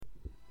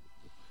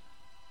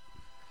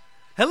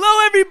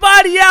Hello,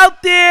 everybody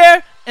out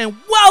there, and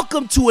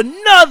welcome to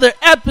another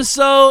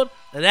episode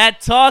of That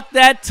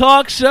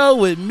Talk Show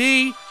with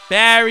me,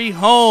 Barry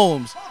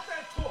Holmes.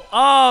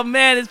 Oh,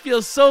 man, it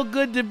feels so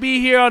good to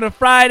be here on a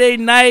Friday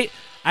night.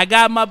 I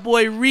got my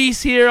boy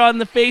Reese here on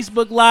the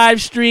Facebook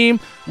live stream.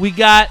 We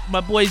got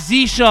my boy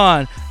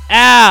Zeshawn,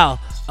 Al,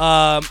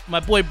 my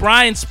boy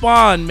Brian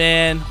Spawn,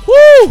 man.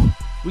 Woo!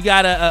 We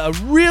got a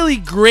really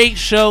great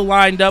show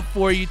lined up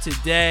for you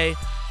today.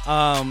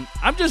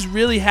 I'm just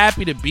really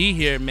happy to be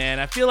here, man.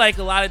 I feel like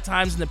a lot of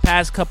times in the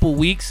past couple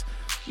weeks,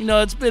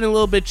 it's been a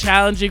little bit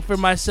challenging for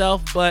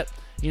myself, but,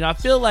 I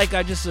feel like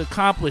I just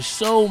accomplished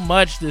so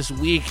much this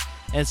week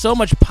and so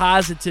much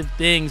positive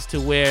things to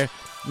where,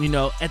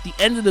 at the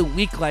end of the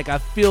week, like, I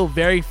feel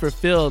very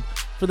fulfilled.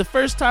 For the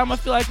first time, I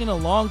feel like in a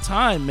long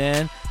time,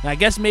 man. And I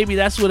guess maybe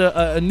that's what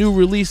a new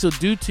release will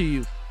do to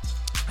you.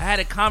 I had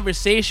a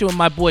conversation with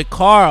my boy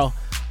Carl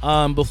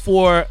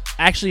before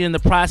actually in the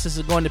process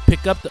of going to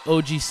pick up the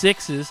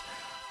OG6s.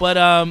 But,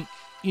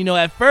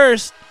 at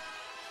first,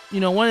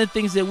 one of the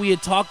things that we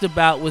had talked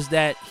about was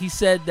that he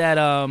said that,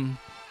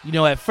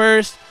 at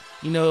first,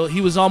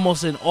 he was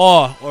almost in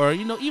awe, or,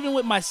 even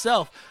with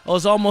myself, I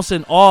was almost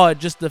in awe at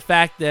just the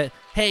fact that,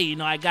 hey,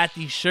 I got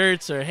these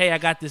shirts, or, hey, I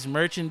got this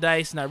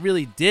merchandise, and I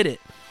really did it.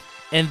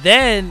 And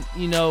then,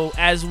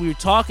 as we were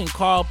talking,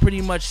 Carl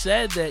pretty much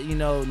said that,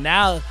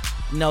 now,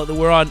 that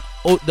we're on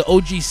the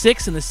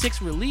OG6 and the 6th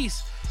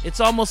release, it's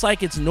almost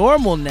like it's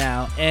normal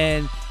now.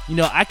 And,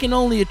 I can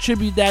only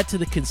attribute that to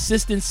the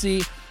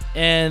consistency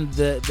and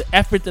the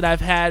effort that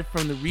I've had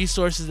from the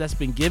resources that's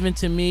been given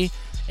to me.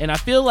 And I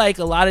feel like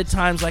a lot of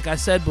times, like I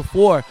said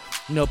before,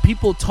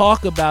 people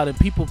talk about and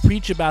people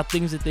preach about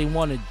things that they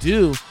want to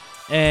do.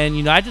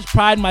 And, I just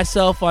pride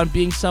myself on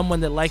being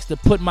someone that likes to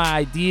put my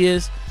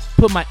ideas,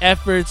 put my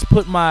efforts,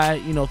 put my,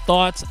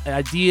 thoughts,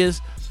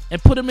 ideas,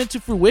 and put them into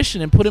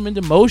fruition and put them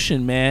into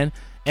motion, man.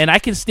 And I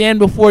can stand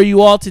before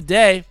you all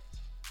today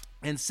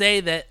and say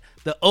that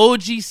the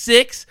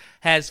OG6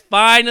 has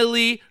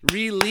finally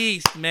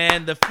released,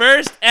 man. The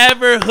first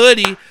ever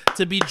hoodie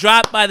to be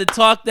dropped by the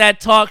Talk That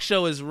Talk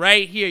Show is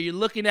right here. You're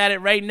looking at it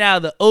right now,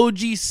 the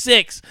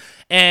OG6.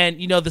 And,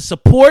 the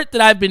support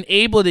that I've been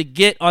able to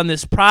get on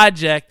this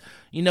project,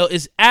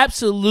 is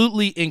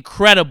absolutely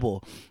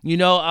incredible.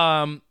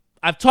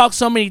 I've talked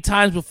so many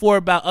times before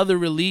about other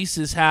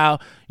releases, how,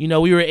 we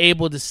were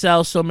able to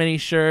sell so many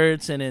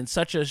shirts and in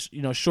such a,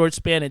 short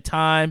span of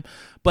time.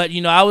 But,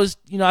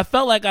 I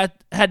felt like I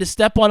had to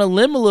step on a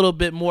limb a little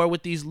bit more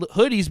with these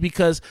hoodies,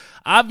 because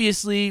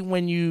obviously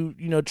when you,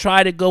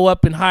 try to go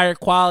up in higher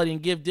quality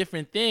and give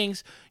different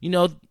things,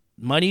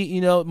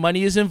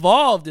 money is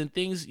involved, and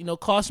things,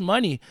 cost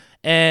money.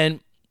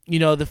 And,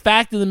 the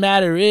fact of the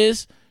matter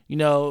is,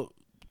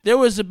 there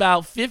was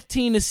about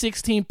 15 to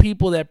 16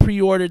 people that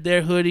pre-ordered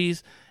their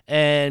hoodies,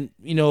 and,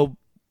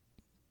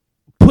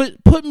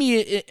 put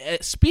me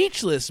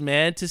speechless,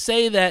 man, to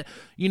say that,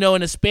 in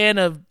a span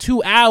of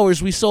 2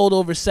 hours, we sold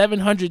over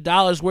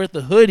 $700 worth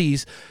of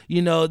hoodies.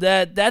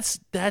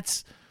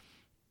 That's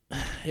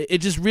it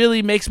just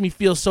really makes me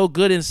feel so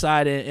good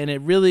inside, and it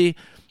really,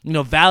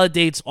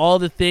 validates all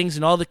the things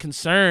and all the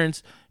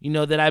concerns,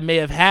 that I may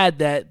have had,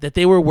 that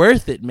they were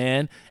worth it,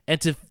 man.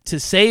 And to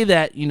say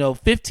that,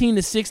 15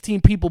 to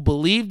 16 people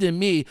believed in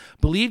me,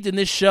 believed in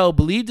this show,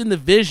 believed in the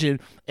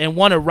vision, and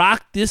want to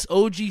rock this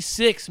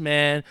OG6,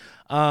 man,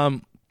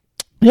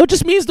 it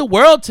just means the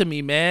world to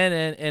me, man.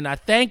 And I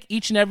thank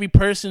each and every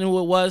person who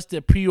it was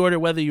to pre-order,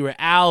 whether you were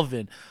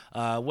Alvin,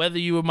 whether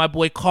you were my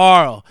boy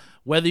Carl,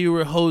 whether you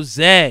were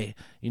Jose,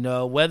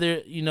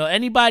 whether,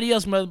 anybody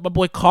else, my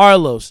boy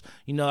Carlos,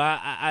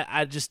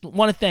 I just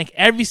want to thank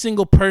every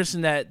single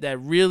person that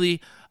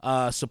really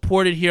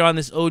supported here on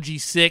this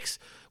OG6.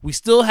 We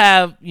still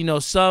have,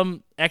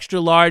 some extra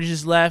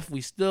larges left.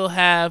 We still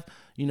have,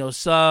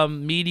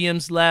 some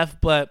mediums left,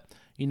 but,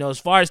 as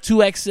far as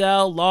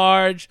 2XL,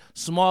 large,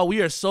 small,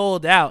 we are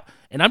sold out.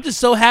 And I'm just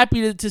so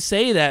happy to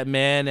say that,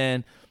 man.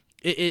 And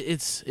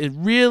it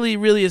really,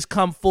 really has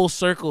come full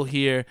circle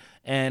here.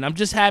 And I'm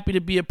just happy to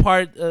be a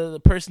part of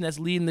the person that's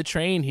leading the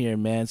train here,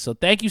 man. So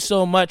thank you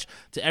so much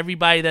to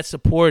everybody that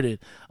supported.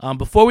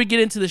 Before we get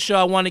into the show,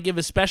 I want to give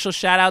a special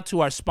shout out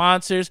to our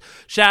sponsors.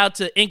 Shout out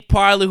to Ink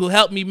Parlor, who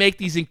helped me make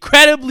these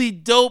incredibly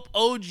dope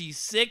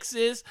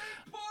OG6s.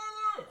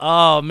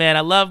 Oh, man,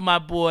 I love my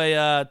boy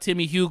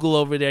Timmy Hugel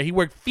over there. He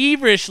worked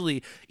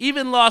feverishly,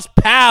 even lost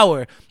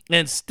power,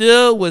 and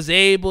still was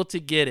able to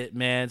get it,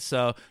 man.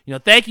 So,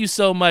 thank you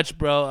so much,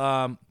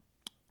 bro.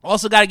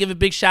 Also got to give a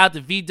big shout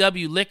out to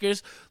VW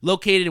Liquors,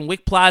 located in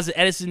Wick Plaza,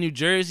 Edison, New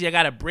Jersey. I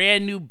got a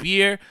brand new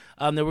beer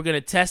that we're going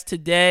to test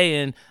today,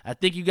 and I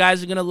think you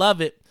guys are going to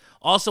love it.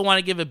 Also want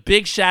to give a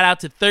big shout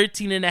out to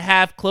 13 and a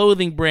Half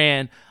clothing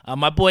brand.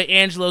 My boy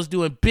Angelo's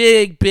doing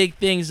big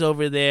things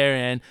over there,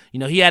 and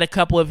he had a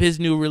couple of his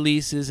new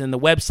releases, and the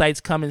website's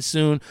coming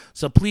soon.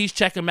 So please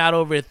check him out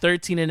over at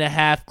 13 and a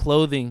Half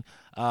clothing.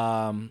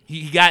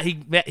 He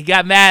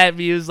got mad at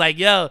me. He was like,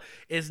 "Yo,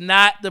 it's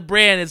not the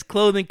brand, it's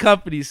clothing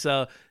company."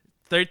 So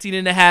 13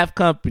 and a Half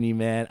company,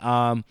 man.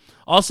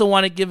 Also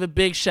want to give a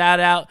big shout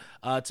out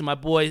to my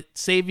boy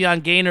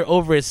Savion Gaynor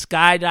over at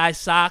Skydye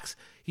Socks.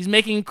 He's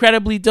making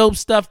incredibly dope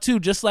stuff too,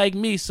 just like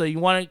me. So you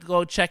want to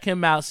go check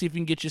him out, see if you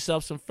can get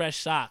yourself some fresh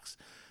socks.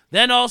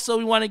 Then also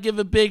we want to give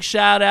a big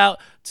shout out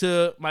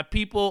to my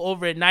people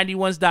over at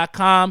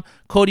 91s.com.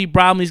 Cody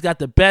Bromley's got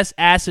the best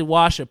acid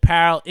wash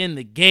apparel in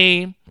the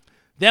game.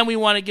 Then we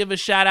want to give a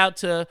shout out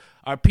to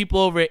our people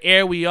over at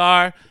Air We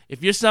Are.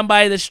 If you're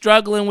somebody that's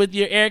struggling with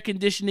your air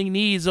conditioning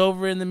needs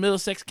over in the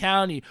Middlesex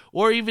County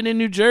or even in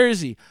New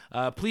Jersey,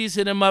 please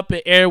hit them up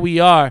at Air We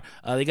Are.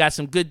 They got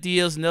some good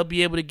deals, and they'll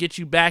be able to get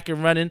you back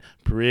and running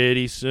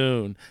pretty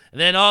soon.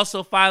 And then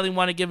also finally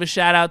want to give a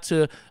shout out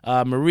to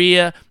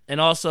Maria and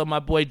also my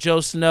boy Joe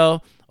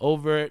Snow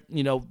over,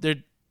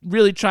 they're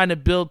really trying to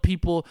build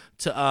people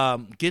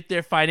to get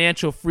their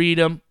financial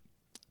freedom.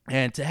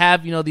 And to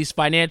have, these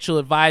financial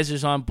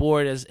advisors on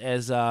board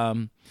as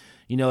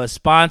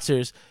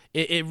sponsors,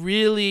 it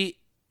really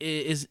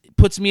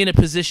puts me in a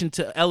position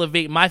to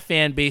elevate my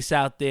fan base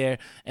out there.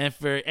 And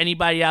for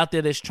anybody out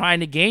there that's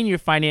trying to gain your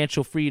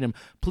financial freedom,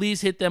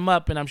 please hit them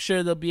up, and I'm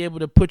sure they'll be able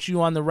to put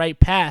you on the right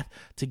path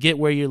to get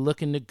where you're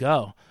looking to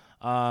go.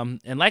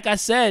 And like I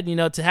said,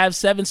 to have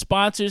 7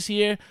 sponsors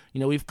here,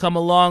 we've come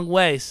a long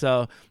way.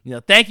 So,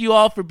 thank you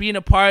all for being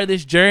a part of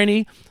this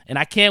journey, and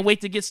I can't wait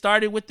to get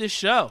started with this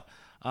show.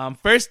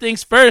 First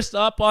things first,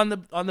 up on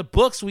the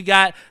books, we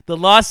got the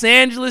Los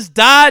Angeles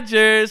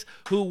Dodgers,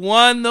 who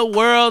won the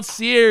World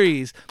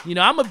Series.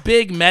 I'm a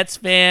big Mets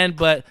fan,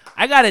 but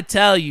I got to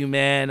tell you,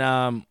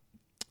 man,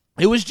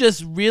 it was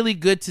just really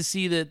good to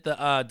see that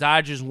the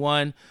Dodgers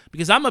won,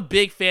 because I'm a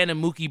big fan of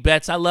Mookie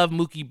Betts. I love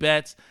Mookie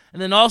Betts.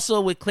 And then also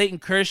with Clayton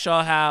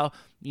Kershaw, how,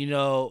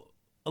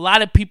 a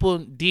lot of people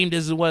deemed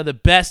as one of the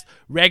best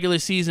regular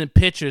season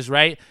pitchers,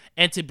 right?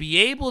 And to be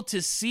able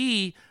to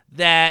see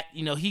that,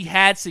 he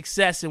had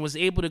success and was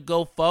able to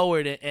go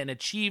forward and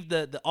achieve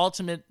the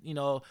ultimate,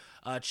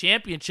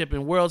 championship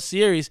in World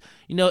Series,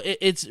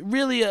 it's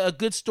really a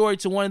good story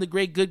to one of the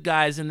great good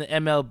guys in the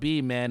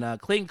MLB, man.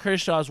 Clayton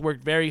Kershaw's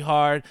worked very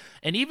hard.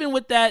 And even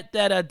with that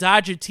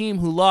Dodger team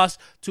who lost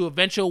to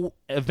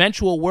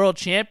eventual world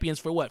champions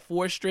for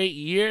 4 straight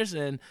years,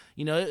 and,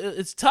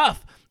 it's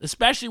tough,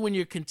 especially when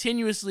you're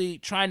continuously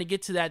trying to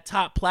get to that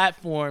top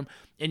platform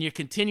and you're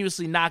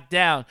continuously knocked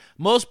down.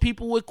 Most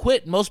people would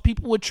quit. Most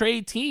people would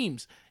trade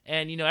teams.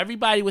 And,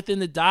 everybody within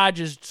the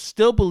Dodgers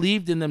still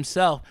believed in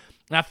themselves.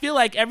 And I feel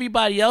like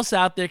everybody else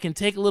out there can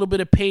take a little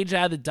bit of page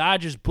out of the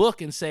Dodgers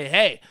book and say,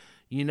 hey,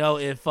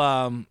 if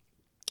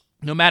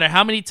no matter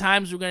how many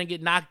times we're going to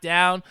get knocked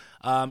down,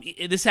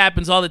 this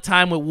happens all the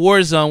time with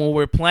Warzone when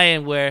we're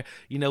playing, where,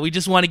 we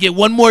just want to get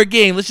one more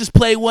game. Let's just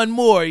play one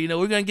more. We're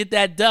going to get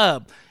that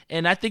dub.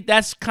 And I think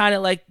that's kind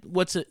of like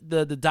what's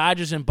the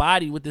Dodgers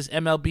embody with this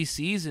MLB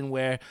season,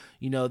 where,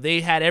 they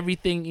had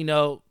everything,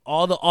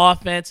 all the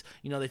offense,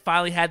 they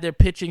finally had their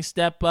pitching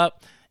step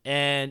up,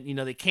 and,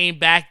 they came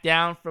back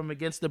down from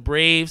against the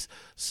Braves.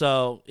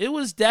 So it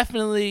was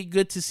definitely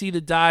good to see the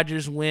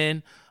Dodgers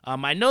win.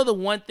 I know the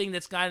one thing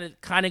that's kind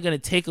of going to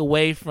take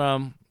away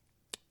from,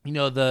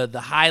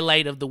 the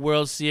highlight of the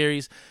World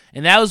Series,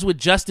 and that was with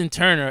Justin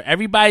Turner.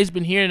 Everybody's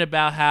been hearing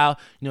about how,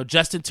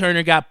 Justin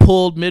Turner got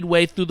pulled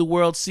midway through the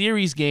World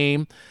Series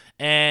game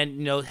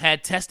and,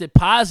 had tested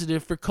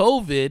positive for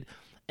COVID,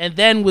 and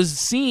then was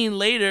seen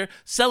later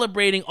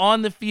celebrating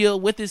on the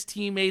field with his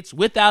teammates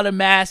without a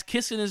mask,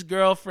 kissing his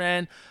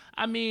girlfriend.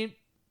 I mean,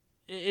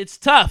 it's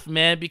tough,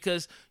 man,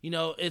 because,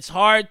 it's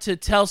hard to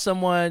tell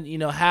someone,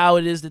 how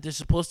it is that they're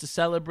supposed to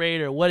celebrate,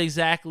 or what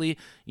exactly,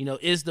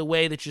 is the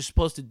way that you're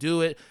supposed to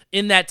do it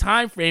in that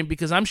time frame,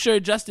 because I'm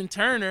sure Justin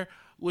Turner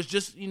was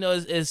just,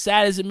 as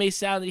sad as it may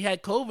sound that he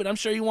had COVID, I'm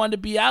sure he wanted to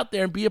be out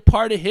there and be a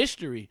part of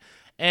history.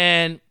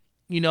 And,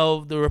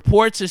 the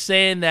reports are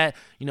saying that,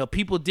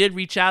 people did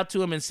reach out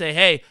to him and say,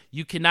 hey,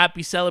 you cannot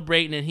be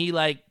celebrating. And he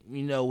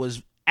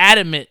was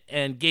adamant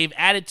and gave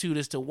attitude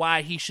as to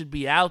why he should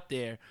be out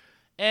there.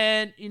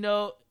 And,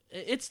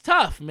 it's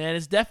tough, man.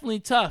 It's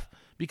definitely tough,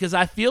 because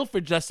I feel for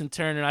Justin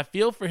Turner. I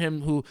feel for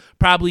him, who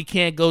probably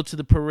can't go to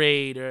the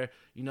parade, or,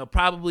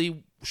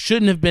 probably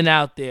shouldn't have been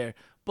out there.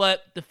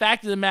 But the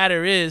fact of the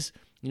matter is,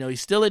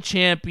 he's still a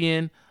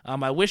champion.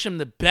 I wish him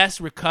the best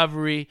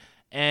recovery.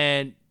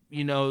 And,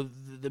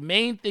 the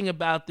main thing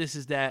about this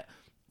is that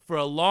for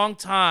a long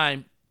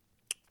time,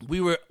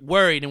 we were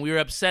worried and we were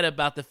upset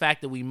about the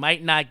fact that we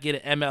might not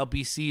get an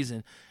MLB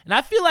season. And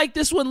I feel like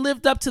this one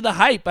lived up to the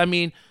hype. I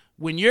mean,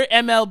 when your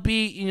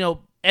MLB,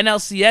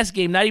 NLCS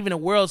game, not even a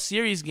World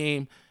Series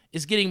game,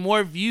 is getting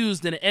more views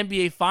than an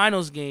NBA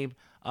Finals game,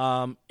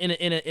 in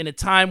a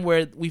time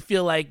where we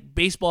feel like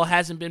baseball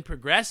hasn't been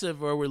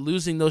progressive, or we're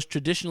losing those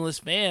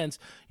traditionalist fans,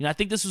 I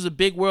think this was a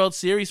big World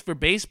Series for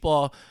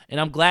baseball, and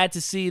I'm glad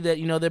to see that,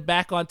 they're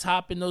back on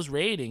top in those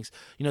ratings.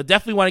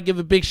 Definitely want to give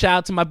a big shout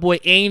out to my boy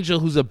Angel,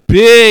 who's a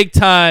big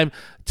time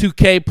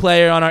 2K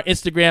player on our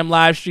Instagram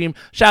live stream.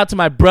 Shout out to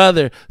my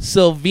brother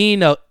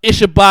Silvino,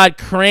 Ishabad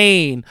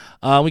Crane.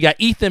 We got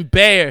Ethan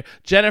Bayer,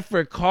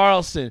 Jennifer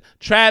Carlson,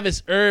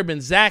 Travis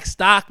Urban, Zach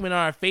Stockman on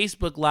our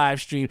Facebook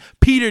live stream,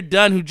 Peter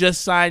Dunn, who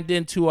just signed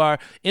into our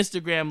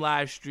Instagram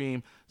live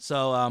stream.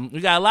 So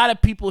we got a lot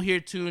of people here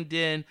tuned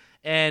in,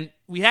 and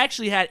we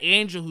actually had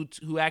Angel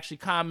who actually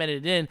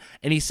commented in,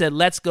 and he said,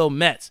 "Let's go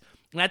Mets."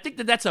 And I think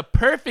that that's a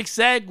perfect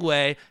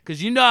segue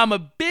because I'm a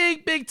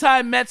big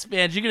time Mets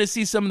fan. You're going to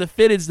see some of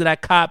the fitteds that I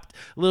copped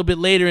a little bit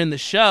later in the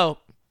show.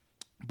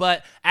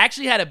 But I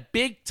actually had a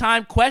big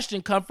time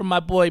question come from my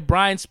boy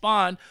Brian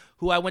Spahn,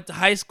 who I went to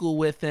high school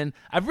with, and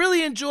I've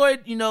really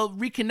enjoyed,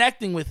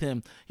 reconnecting with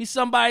him. He's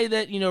somebody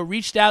that,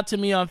 reached out to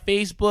me on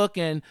Facebook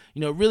and,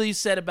 really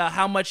said about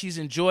how much he's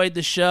enjoyed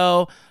the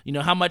show,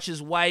 how much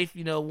his wife,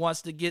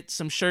 wants to get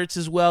some shirts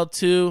as well,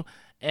 too.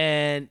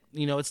 And,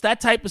 it's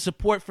that type of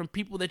support from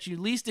people that you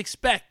least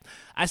expect.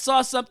 I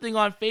saw something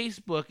on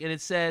Facebook, and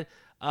it said,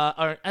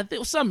 or I think it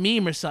was some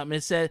meme or something.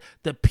 It said,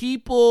 the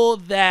people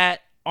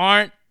that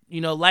aren't,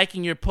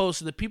 liking your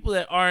posts, or the people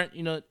that aren't,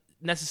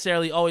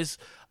 necessarily always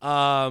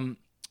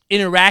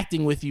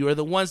interacting with you are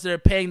the ones that are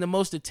paying the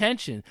most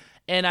attention.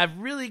 And I've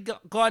really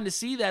gone to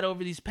see that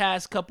over these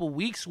past couple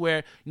weeks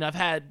where, I've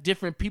had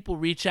different people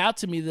reach out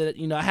to me that,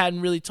 I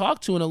hadn't really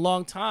talked to in a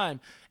long time.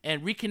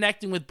 And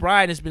reconnecting with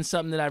Brian has been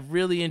something that I've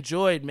really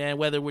enjoyed, man,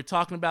 whether we're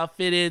talking about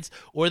fitteds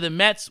or the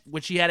Mets,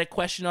 which he had a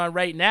question on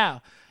right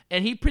now.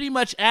 And he pretty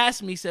much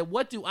asked me, he said,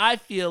 what do I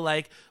feel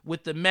like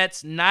with the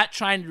Mets not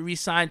trying to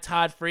re-sign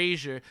Todd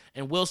Frazier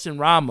and Wilson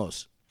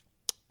Ramos?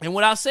 And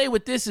what I'll say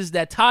with this is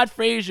that Todd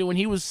Frazier, when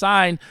he was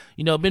signed,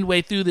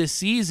 midway through this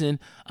season,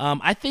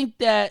 I think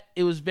that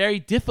it was very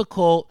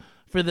difficult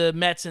for the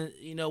Mets,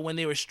 when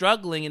they were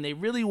struggling and they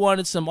really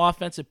wanted some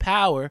offensive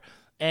power.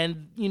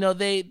 And,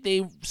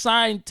 they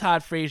signed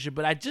Todd Frazier,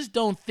 but I just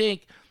don't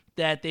think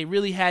that they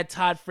really had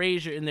Todd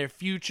Frazier in their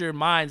future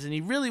minds. And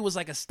he really was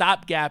like a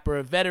stopgap or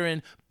a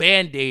veteran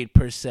Band-Aid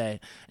per se.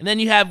 And then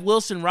you have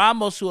Wilson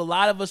Ramos, who a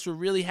lot of us were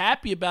really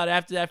happy about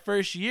after that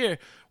first year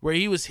where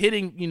he was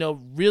hitting,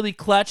 really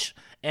clutch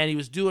and he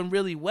was doing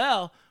really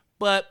well.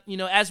 But,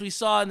 as we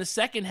saw in the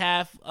second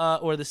half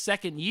or the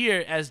second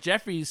year, as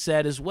Jeffrey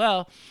said as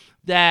well,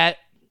 that,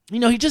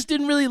 he just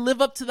didn't really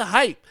live up to the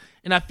hype.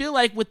 And I feel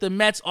like with the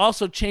Mets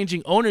also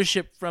changing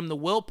ownership from the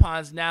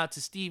Wilpons now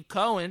to Steve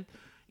Cohen,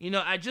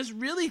 I just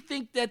really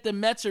think that the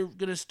Mets are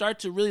going to start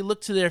to really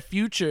look to their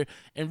future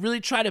and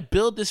really try to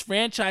build this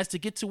franchise to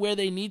get to where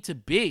they need to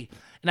be.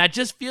 And I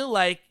just feel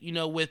like,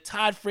 with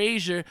Todd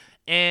Frazier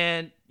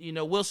and,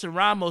 Wilson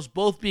Ramos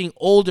both being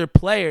older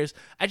players,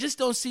 I just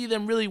don't see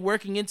them really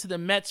working into the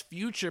Mets'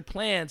 future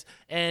plans.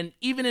 And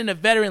even in a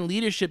veteran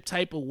leadership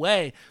type of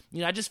way,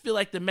 I just feel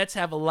like the Mets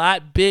have a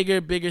lot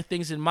bigger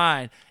things in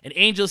mind. And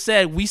Angel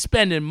said, we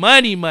spending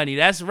money.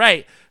 That's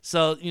right.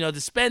 So, to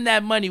spend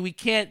that money, we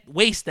can't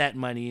waste that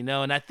money,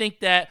 And I think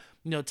that,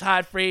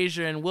 Todd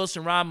Frazier and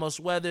Wilson Ramos,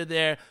 whether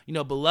they're,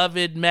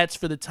 beloved Mets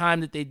for the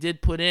time that they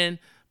did put in,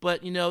 but,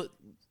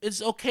 it's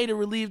okay to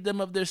relieve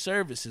them of their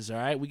services, all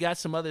right? We got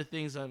some other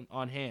things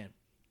on hand.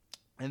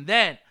 And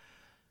then,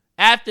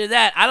 after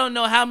that, I don't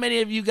know how many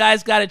of you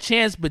guys got a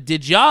chance, but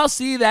did y'all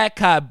see that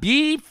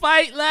Khabib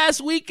fight last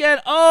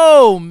weekend?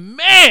 Oh,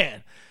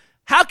 man.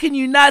 How can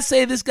you not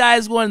say this guy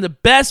is one of the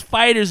best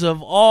fighters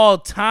of all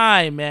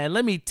time, man?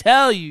 Let me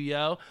tell you,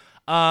 yo.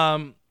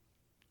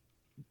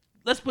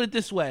 Let's put it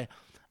this way.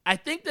 I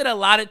think that a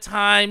lot of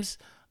times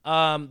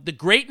the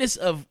greatness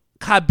of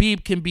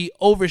Khabib can be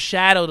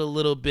overshadowed a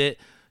little bit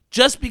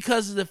just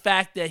because of the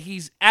fact that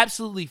he's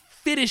absolutely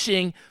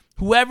finishing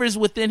whoever's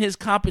within his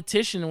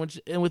competition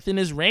and within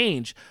his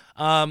range.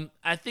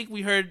 I think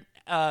we heard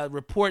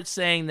reports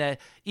saying that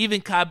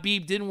even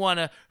Khabib didn't want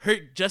to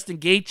hurt Justin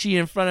Gaethje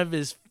in front of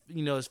his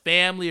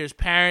family or his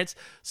parents,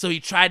 so he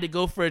tried to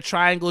go for a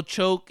triangle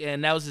choke,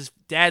 and that was his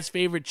dad's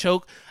favorite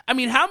choke. I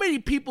mean, how many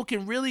people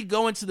can really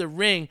go into the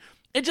ring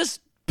and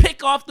just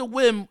pick off the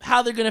whim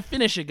how they're going to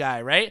finish a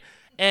guy, right?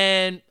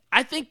 And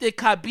I think that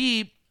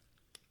Khabib,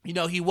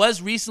 he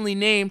was recently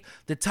named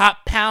the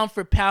top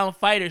pound-for-pound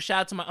fighter.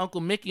 Shout out to my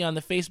Uncle Mickey on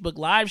the Facebook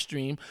live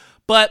stream.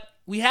 But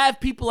we have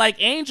people like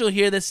Angel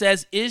here that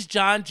says, is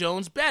Jon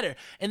Jones better?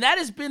 And that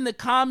has been the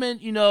common,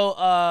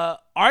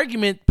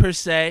 argument per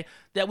se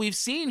that we've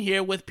seen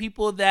here with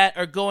people that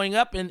are going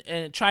up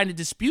and trying to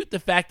dispute the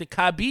fact that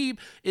Khabib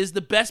is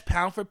the best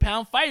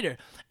pound-for-pound fighter.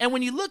 And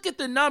when you look at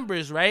the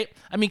numbers, right,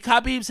 I mean,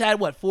 Khabib's had,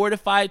 4 to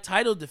 5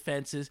 title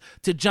defenses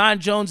to Jon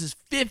Jones's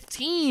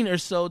 15 or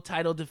so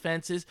title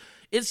defenses.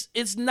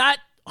 It's not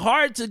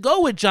hard to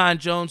go with Jon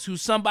Jones,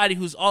 who's somebody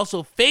who's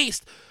also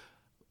faced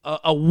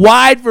a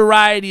wide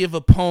variety of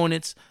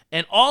opponents,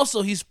 and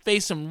also he's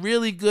faced some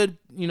really good,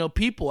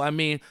 people. I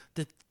mean,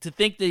 to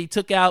think that he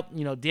took out,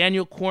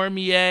 Daniel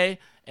Cormier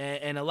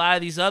and a lot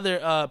of these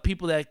other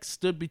people that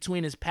stood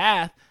between his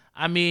path.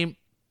 I mean,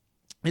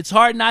 it's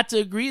hard not to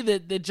agree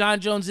that Jon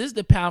Jones is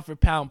the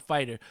pound-for-pound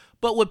fighter.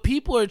 But what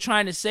people are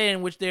trying to say,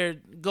 in which they're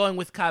going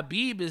with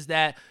Khabib, is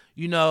that,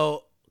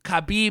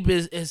 Khabib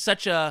is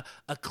such a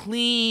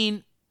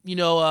clean,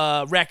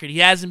 record. He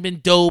hasn't been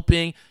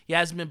doping. He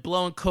hasn't been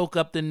blowing coke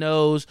up the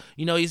nose.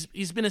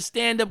 He's been a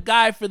stand-up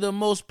guy for the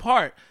most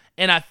part.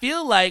 And I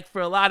feel like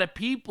for a lot of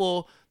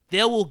people,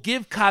 they will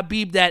give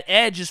Khabib that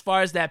edge as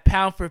far as that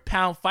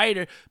pound-for-pound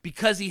fighter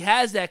because he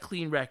has that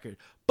clean record.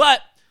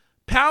 But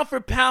pound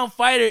for pound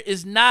fighter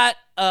is not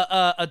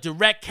a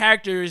direct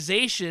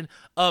characterization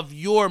of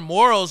your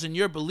morals and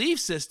your belief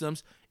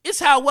systems. It's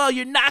how well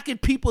you're knocking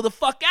people the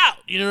fuck out.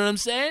 You know what I'm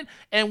saying?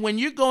 And when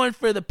you're going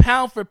for the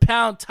pound for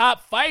pound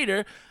top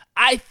fighter,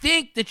 I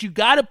think that you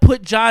got to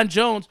put Jon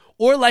Jones,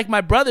 or like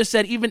my brother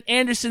said, even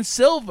Anderson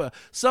Silva,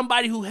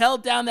 somebody who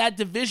held down that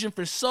division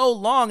for so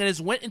long and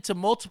has went into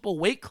multiple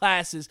weight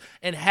classes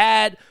and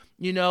had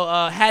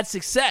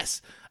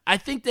success. I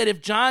think that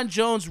if Jon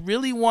Jones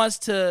really wants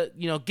to,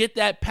 get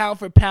that pound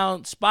for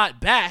pound spot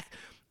back,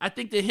 I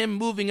think that him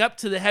moving up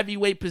to the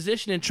heavyweight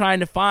position and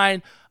trying to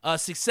find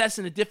success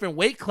in a different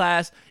weight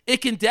class, it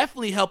can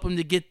definitely help him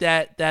to get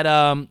that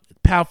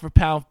pound for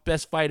pound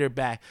best fighter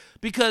back.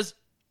 Because,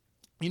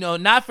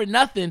 not for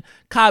nothing,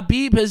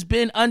 Khabib has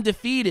been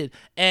undefeated.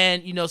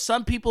 And,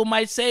 some people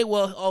might say,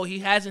 well, he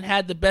hasn't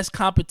had the best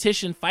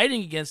competition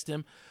fighting against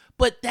him.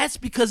 But that's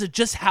because of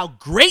just how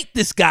great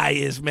this guy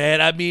is,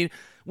 man. I mean,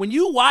 when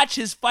you watch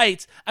his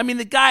fights,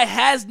 the guy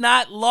has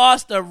not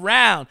lost a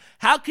round.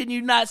 How can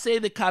you not say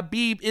that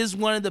Khabib is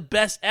one of the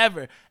best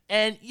ever?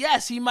 And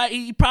yes,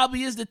 he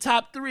probably is the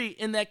top 3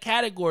 in that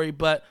category,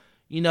 but,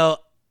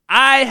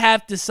 I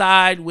have to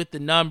side with the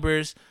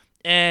numbers.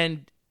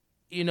 And,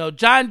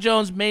 Jon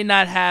Jones may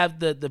not have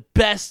the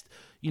best,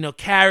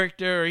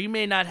 character, or he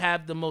may not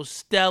have the most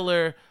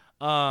stellar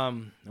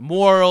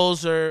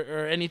morals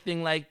or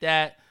anything like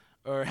that,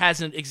 or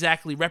hasn't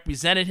exactly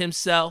represented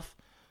himself.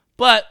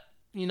 But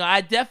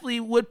I definitely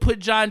would put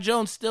Jon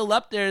Jones still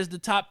up there as the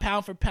top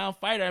pound for pound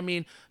fighter.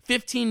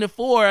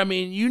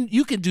 15-4.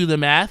 You could do the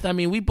math.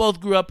 We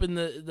both grew up in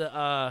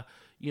the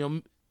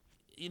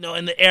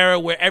in the era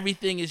where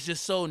everything is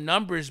just so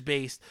numbers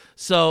based.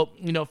 So,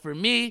 for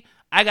me,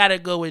 I gotta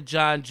go with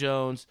Jon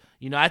Jones.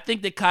 I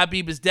think that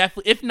Khabib is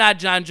definitely, if not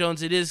Jon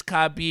Jones, it is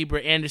Khabib or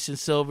Anderson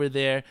Silva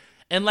there.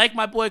 And like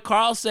my boy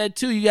Carl said,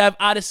 too, you have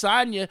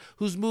Adesanya,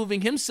 who's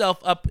moving himself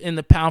up in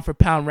the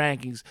pound-for-pound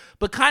rankings.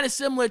 But kind of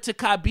similar to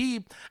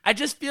Khabib, I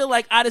just feel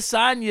like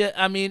Adesanya,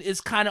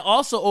 is kind of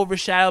also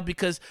overshadowed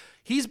because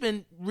he's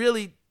been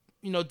really,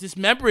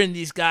 dismembering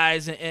these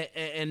guys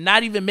and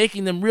not even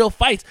making them real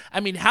fights.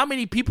 How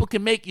many people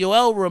can make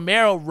Yoel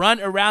Romero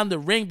run around the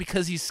ring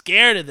because he's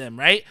scared of them,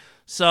 right?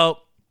 So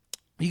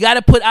you got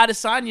to put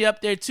Adesanya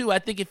up there, too. I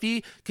think if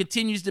he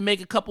continues to make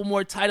a couple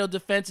more title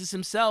defenses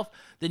himself,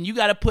 then you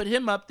got to put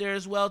him up there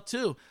as well,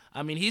 too.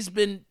 He's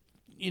been,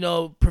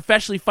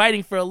 professionally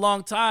fighting for a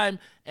long time,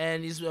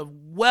 and he's a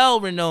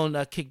well-renowned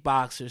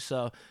kickboxer.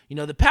 So,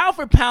 the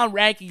pound-for-pound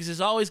rankings is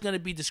always going to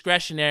be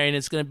discretionary, and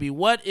it's going to be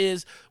what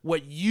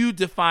you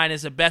define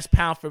as a best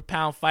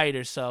pound-for-pound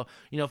fighter. So,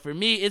 for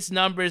me, it's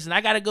numbers, and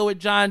I got to go with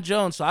Jon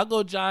Jones. So I'll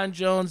go Jon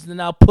Jones, and then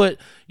I'll put,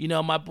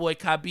 my boy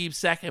Khabib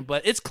second.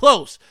 But it's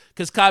close,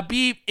 because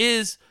Khabib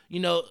is,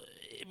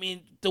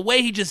 the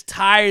way he just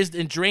tires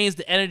and drains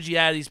the energy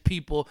out of these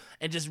people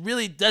and just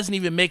really doesn't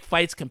even make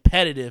fights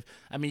competitive.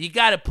 You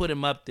got to put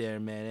him up there,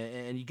 man,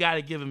 and you got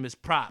to give him his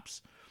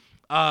props.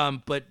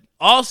 But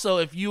also,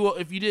 if you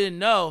didn't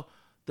know,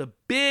 the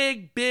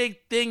big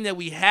thing that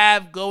we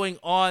have going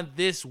on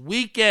this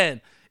weekend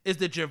is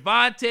the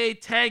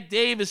Gervonta Tank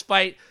Davis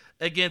fight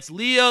against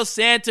Leo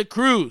Santa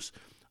Cruz.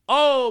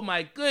 Oh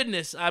my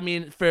goodness!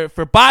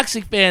 For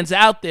boxing fans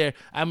out there,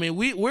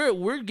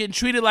 we're getting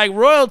treated like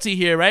royalty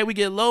here, right? We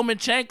get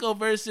Lomachenko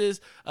versus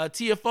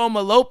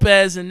Teofimo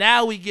Lopez, and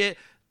now we get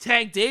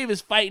Tank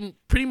Davis fighting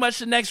pretty much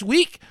the next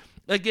week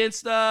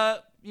against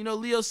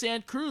Leo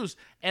Santa Cruz.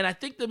 And I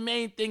think the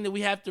main thing that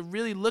we have to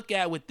really look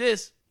at with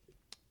this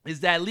is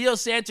that Leo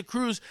Santa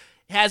Cruz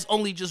has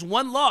only just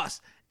one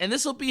loss, and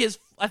this will be his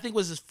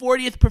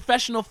 40th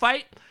professional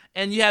fight.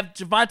 And you have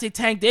Gervonta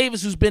Tank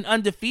Davis, who's been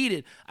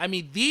undefeated.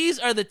 These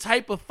are the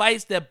type of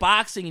fights that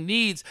boxing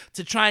needs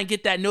to try and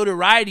get that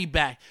notoriety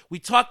back. We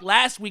talked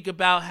last week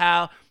about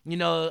how,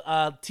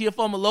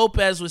 Teofimo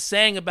Lopez was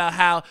saying about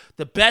how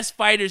the best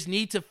fighters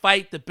need to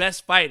fight the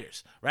best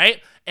fighters,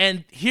 right?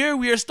 And here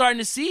we are starting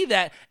to see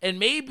that. And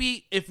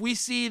maybe if we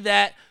see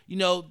that,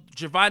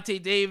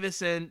 Gervonta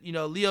Davis and,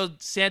 Leo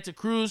Santa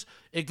Cruz,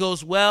 it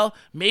goes well,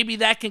 maybe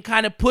that can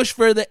kind of push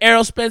for the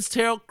Errol Spence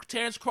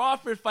Terrence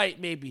Crawford fight.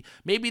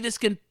 Maybe this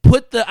can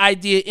put the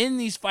idea in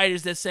these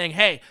fighters that's saying,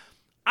 hey,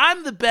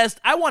 I'm the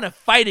best. I want to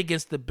fight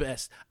against the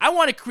best. I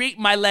want to create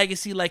my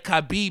legacy like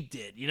Khabib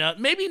did.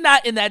 Maybe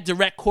not in that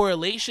direct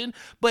correlation,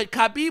 but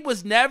Khabib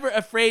was never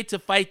afraid to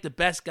fight the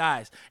best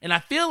guys. And I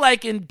feel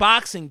like in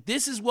boxing,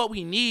 this is what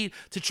we need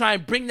to try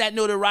and bring that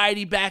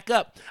notoriety back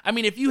up.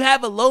 If you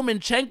have a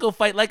Lomachenko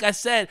fight, like I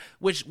said,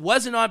 which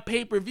wasn't on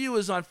pay-per-view, it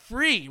was on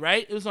free,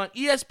 right? It was on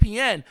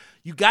ESPN.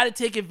 You got to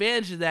take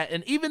advantage of that.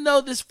 And even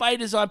though this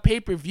fight is on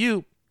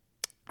pay-per-view,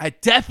 I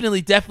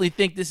definitely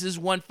think this is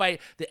one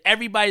fight that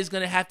everybody's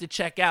going to have to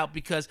check out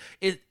because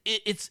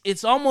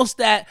it's almost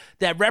that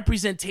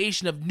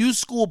representation of new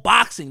school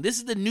boxing. This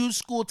is the new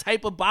school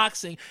type of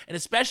boxing, and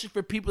especially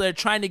for people that are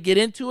trying to get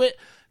into it,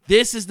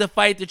 this is the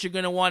fight that you're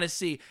going to want to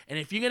see. And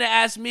if you're going to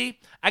ask me,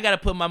 I got to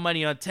put my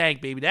money on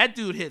Tank, baby. That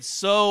dude hits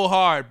so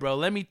hard, bro.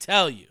 Let me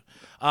tell you.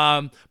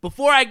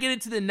 Before I get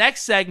into the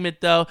next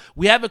segment, though,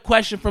 we have a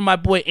question from my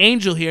boy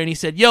Angel here, and he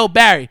said, yo,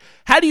 Barry,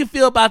 how do you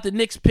feel about the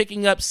Knicks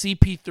picking up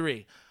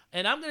CP3?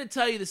 And I'm going to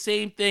tell you the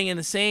same thing in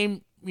the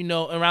same,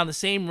 around the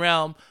same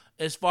realm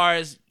as far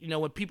as,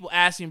 when people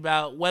ask me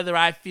about whether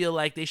I feel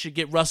like they should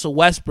get Russell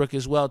Westbrook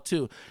as well,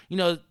 too.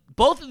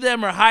 Both of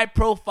them are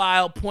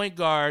high-profile point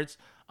guards.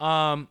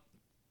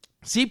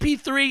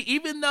 CP3,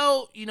 even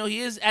though, he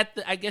is at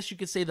the, I guess you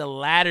could say, the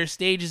latter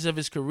stages of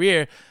his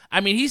career,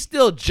 I mean, he's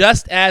still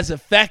just as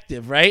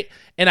effective, right?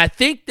 And I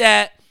think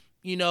that,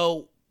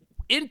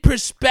 in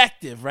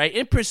perspective, right?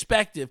 In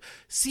perspective,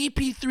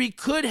 CP3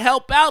 could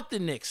help out the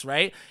Knicks,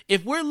 right?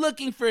 If we're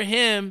looking for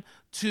him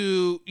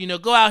to,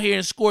 go out here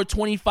and score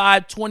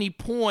 25, 20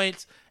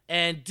 points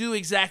and do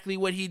exactly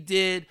what he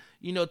did,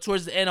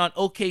 towards the end on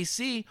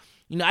OKC,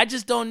 I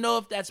just don't know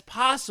if that's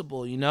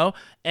possible,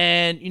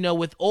 And,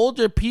 with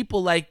older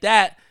people like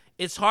that,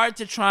 it's hard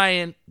to try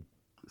and,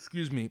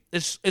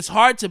 it's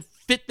hard to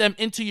fit them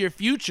into your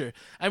future.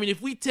 I mean,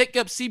 if we take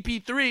up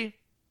CP3,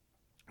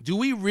 do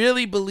we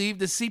really believe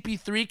that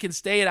CP3 can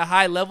stay at a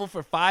high level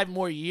for 5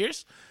 more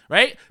years,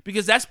 right?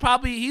 Because that's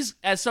probably,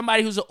 as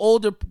somebody who's an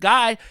older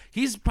guy,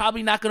 he's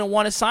probably not going to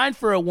want to sign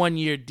for a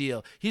 1-year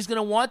deal. He's going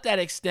to want that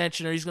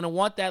extension, or he's going to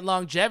want that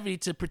longevity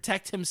to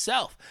protect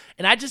himself.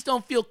 And I just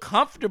don't feel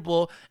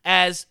comfortable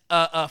as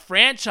a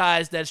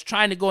franchise that's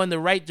trying to go in the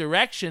right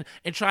direction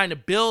and trying to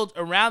build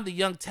around the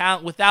young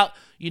talent without,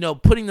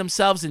 putting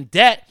themselves in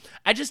debt.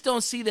 I just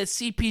don't see that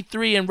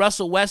CP3 and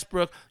Russell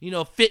Westbrook,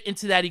 fit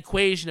into that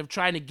equation of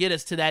trying to get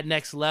us to that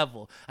next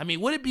level. I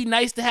mean, would it be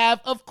nice to have?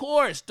 Of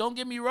course, don't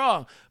get me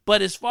wrong.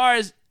 But as far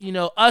as,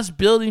 us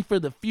building for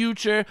the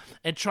future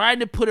and trying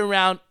to put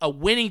around a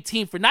winning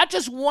team for not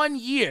just 1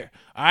 year,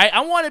 all right?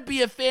 I want to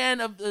be a fan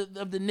of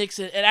the Knicks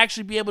and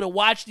actually be able to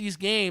watch these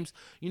games,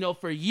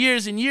 for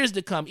years and years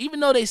to come.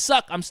 Even though they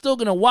suck, I'm still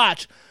going to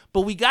watch.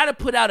 But we got to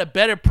put out a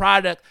better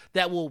product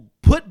that will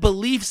put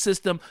belief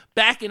system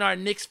back in our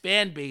Knicks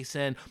fan base.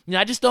 And,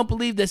 I just don't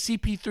believe that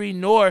CP3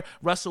 nor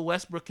Russell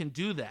Westbrook can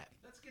do that.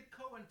 Let's get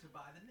Cohen to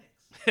buy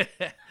the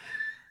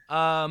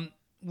Knicks.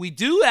 We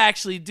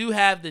do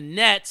have the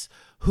Nets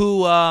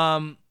who,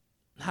 how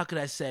could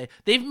I say?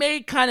 They've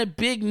made kind of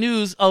big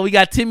news. Oh, we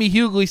got Timmy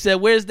Hugel. He said,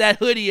 where's that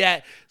hoodie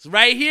at? It's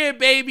right here,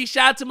 baby.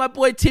 Shout out to my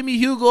boy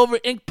Timmy Hugel over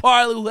at Ink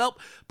Parlor who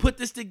helped put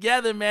this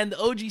together, man. The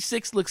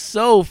OG6 looks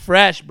so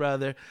fresh,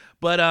 brother.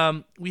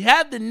 But we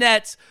have the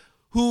Nets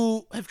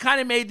who have kind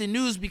of made the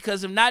news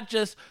because of not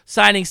just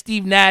signing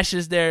Steve Nash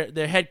as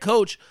their head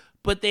coach,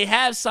 but they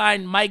have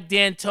signed Mike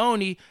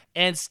D'Antoni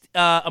and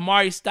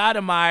Amari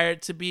Stoudemire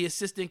to be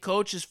assistant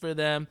coaches for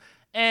them.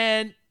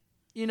 And,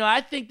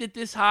 I think that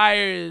this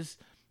hire is,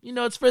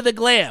 it's for the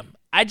glam.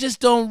 I just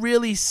don't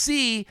really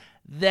see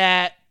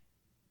that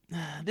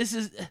this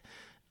is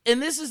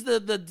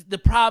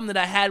the problem that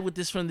I had with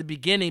this from the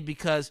beginning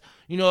because,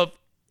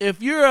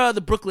 if you're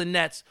the Brooklyn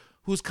Nets,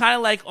 who's kind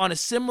of like on a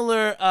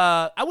similar,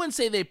 I wouldn't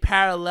say they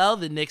parallel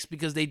the Knicks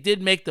because they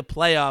did make the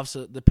playoffs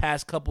the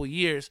past couple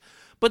years,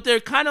 but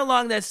they're kind of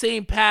along that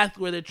same path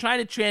where they're trying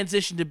to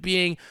transition to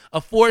being a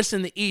force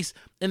in the East,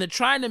 and they're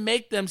trying to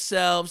make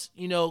themselves,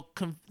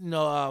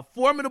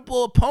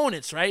 formidable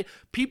opponents, right?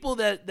 People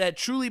that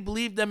truly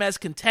believe them as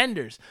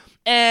contenders.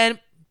 And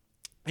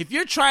if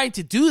you're trying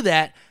to do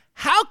that,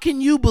 how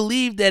can you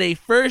believe that a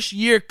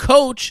first-year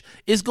coach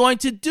is going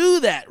to do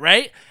that,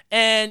 right?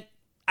 And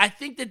I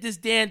think that this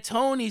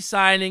D'Antoni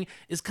signing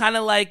is kind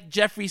of like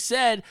Jeffrey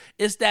said,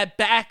 it's that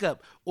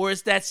backup or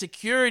it's that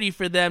security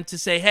for them to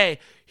say, hey,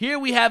 here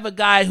we have a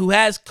guy who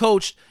has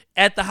coached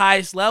at the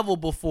highest level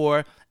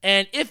before,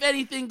 and if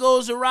anything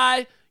goes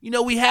awry,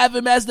 we have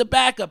him as the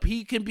backup.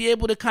 He can be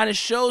able to kind of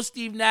show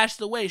Steve Nash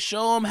the way,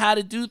 show him how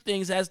to do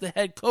things as the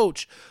head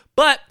coach.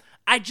 But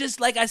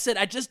like I said,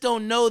 I just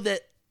don't know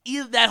that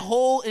either that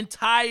whole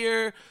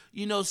entire,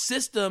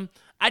 system,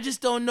 I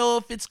just don't know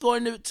if it's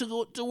going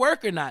to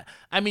work or not.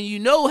 I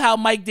mean, how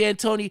Mike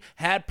D'Antoni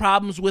had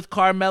problems with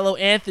Carmelo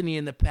Anthony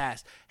in the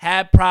past,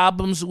 had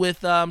problems with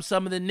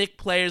some of the Knicks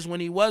players when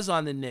he was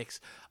on the Knicks,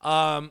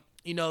 and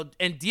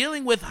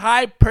dealing with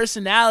high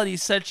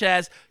personalities such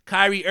as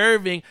Kyrie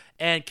Irving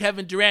and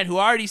Kevin Durant, who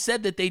already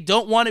said that they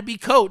don't want to be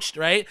coached,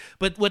 right?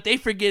 But what they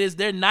forget is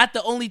they're not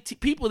the only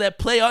people that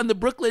play on the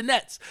Brooklyn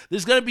Nets.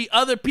 There's going to be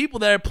other people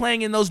that are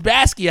playing in those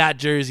Basquiat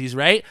jerseys,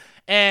 right?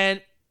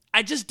 And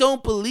I just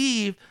don't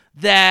believe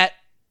that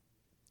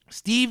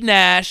Steve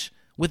Nash,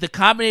 with a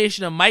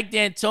combination of Mike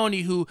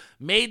D'Antoni, who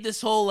made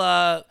this whole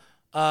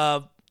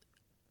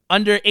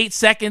under 8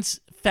 seconds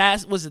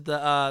fast, was it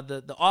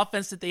the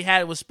offense that they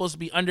had? It was supposed to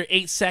be under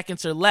 8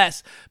 seconds or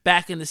less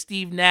back in the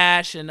Steve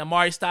Nash and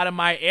Amari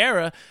Stoudemire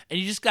era, and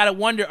you just got to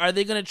wonder, are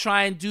they going to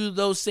try and do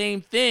those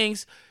same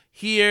things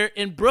here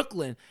in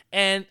Brooklyn?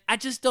 And I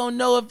just don't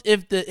know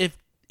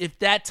if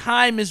that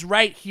time is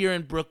right here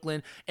in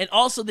Brooklyn. And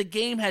also the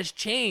game has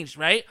changed,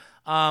 right?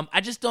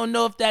 I just don't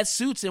know if that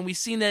suits, and we've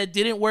seen that it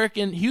didn't work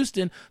in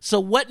Houston. So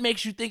what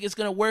makes you think it's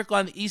going to work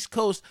on the East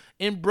Coast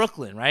in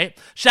Brooklyn, right?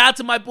 Shout out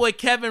to my boy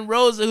Kevin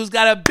Rosa, who's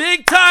got a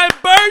big-time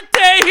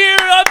birthday here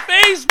on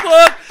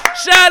Facebook.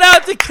 Shout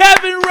out to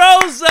Kevin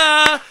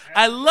Rosa.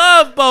 I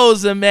love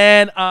Boza,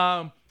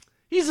 man.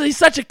 He's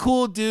such a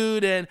cool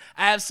dude, and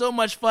I have so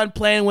much fun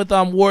playing with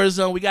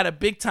Warzone. We got a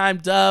big-time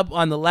dub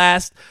on the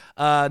last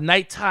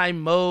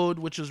nighttime mode,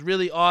 which was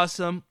really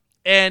awesome.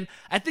 And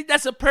I think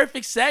that's a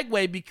perfect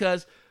segue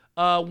because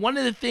one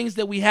of the things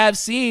that we have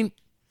seen,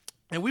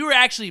 and we were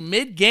actually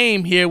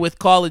mid-game here with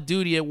Call of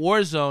Duty at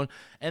Warzone,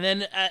 and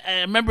then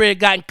I remember it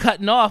got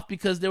cut off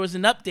because there was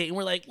an update, and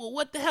we're like, well,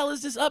 what the hell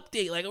is this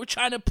update? Like, we're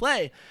trying to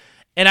play.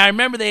 And I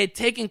remember they had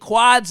taken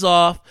quads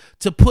off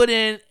to put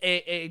in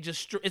I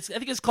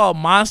think it's called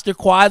Monster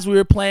Quads we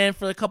were playing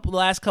for the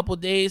last couple of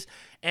days.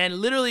 And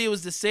literally it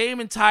was the same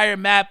entire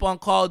map on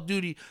Call of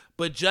Duty,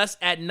 but just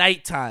at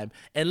nighttime.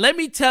 And let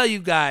me tell you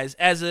guys,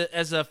 as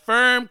a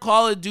firm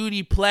Call of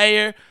Duty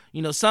player,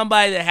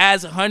 somebody that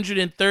has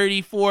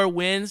 134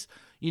 wins,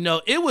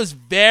 it was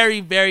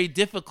very, very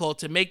difficult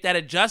to make that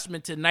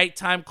adjustment to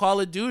nighttime Call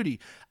of Duty.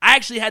 I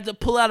actually had to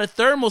pull out a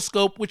thermal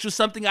scope, which was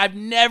something I've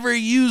never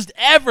used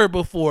ever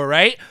before,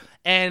 right?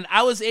 And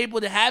I was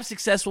able to have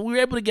success. We were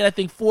able to get, I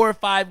think, 4 or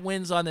 5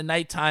 wins on the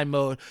nighttime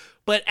mode.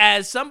 But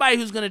as somebody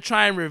who's going to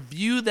try and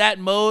review that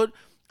mode,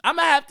 I'm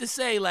going to have to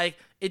say, like,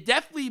 it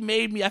definitely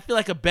made me, I feel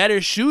like, a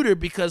better shooter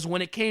because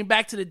when it came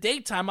back to the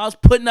daytime, I was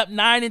putting up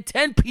 9 and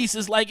 10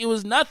 pieces like it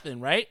was nothing,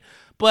 right?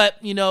 But,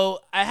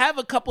 I have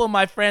a couple of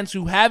my friends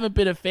who haven't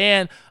been a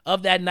fan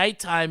of that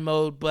nighttime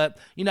mode. But,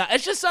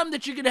 it's just something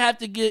that you're going to have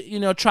to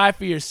get, try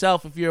for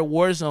yourself if you're a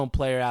Warzone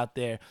player out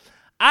there.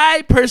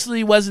 I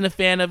personally wasn't a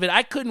fan of it.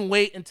 I couldn't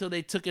wait until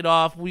they took it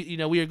off. We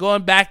were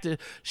going back to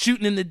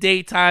shooting in the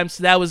daytime,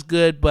 so that was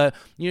good. But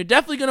you're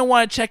definitely going to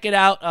want to check it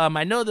out.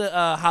 I know the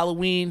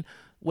Halloween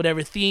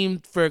whatever theme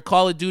for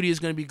Call of Duty is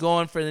going to be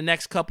going for the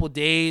next couple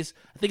days.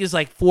 I think it's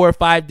like 4 or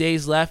 5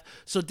 days left.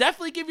 So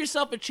definitely give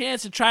yourself a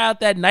chance to try out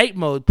that night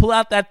mode. Pull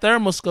out that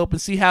thermal scope and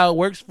see how it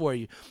works for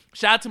you.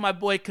 Shout out to my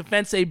boy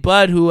Kafense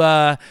Bud, who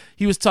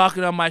he was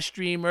talking on my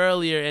stream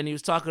earlier, and he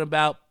was talking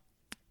about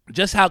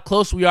just how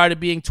close we are to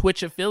being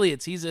Twitch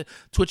affiliates. He's a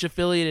Twitch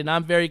affiliate, and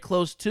I'm very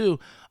close too.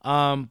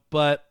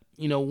 But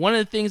one of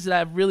the things that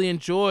I've really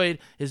enjoyed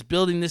is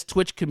building this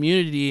Twitch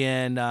community,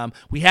 and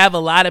we have a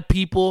lot of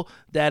people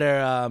that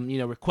are,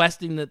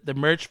 requesting the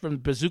merch from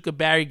Bazooka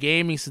Barry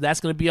Gaming, so that's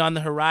going to be on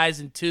the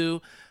horizon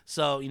too.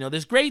 So,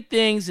 there's great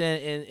things,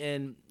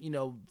 and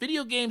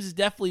video games is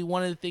definitely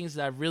one of the things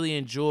that I've really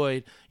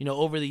enjoyed,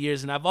 over the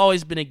years, and I've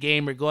always been a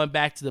gamer, going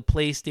back to the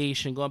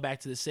PlayStation, going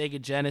back to the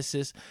Sega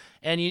Genesis,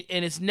 and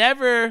it's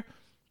never...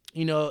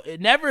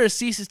 it never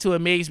ceases to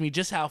amaze me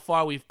just how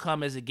far we've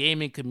come as a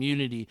gaming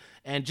community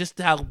and just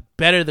how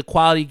better the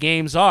quality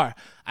games are.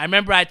 I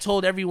remember I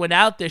told everyone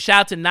out there,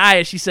 shout out to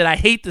Naya, she said, I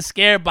hate the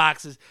scare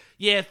boxes.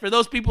 Yeah, for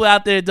those people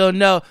out there that don't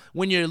know,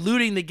 when you're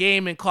looting the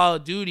game in Call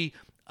of Duty,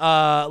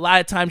 a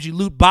lot of times you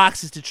loot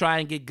boxes to try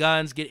and get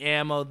guns, get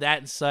ammo, that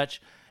and such.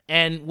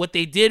 And what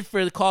they did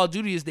for the Call of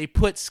Duty is they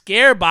put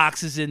scare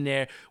boxes in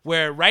there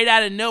where right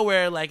out of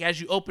nowhere, like as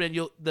you open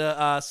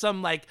it,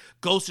 some like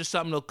ghost or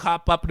something will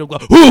pop up and it'll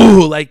go,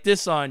 ooh, like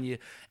this on you.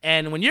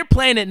 And when you're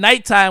playing at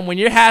nighttime, when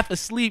you're half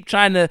asleep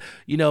trying to,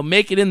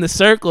 make it in the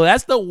circle,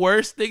 that's the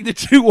worst thing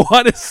that you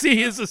want to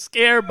see is a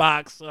scare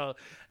box. So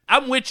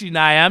I'm with you,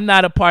 Naya. I'm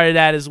not a part of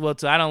that as well,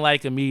 too. I don't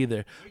like them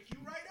either.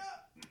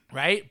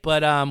 Right?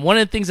 But one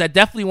of the things I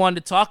definitely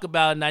wanted to talk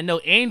about, and I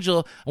know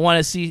Angel, I want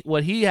to see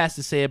what he has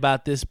to say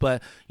about this,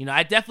 but,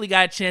 I definitely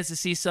got a chance to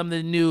see some of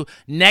the new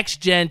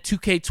next-gen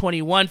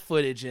 2K21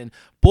 footage, and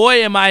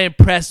boy, am I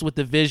impressed with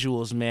the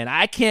visuals, man.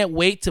 I can't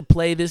wait to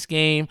play this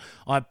game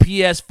on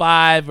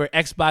PS5 or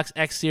Xbox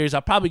X Series.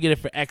 I'll probably get it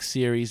for X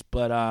Series,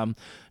 but,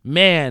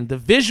 man, the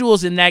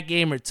visuals in that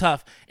game are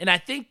tough. And I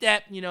think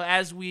that,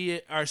 as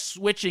we are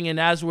switching and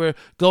as we're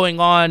going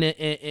on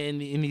in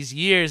these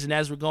years and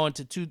as we're going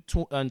to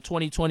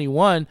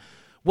 2021,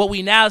 what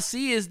we now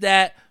see is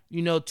that,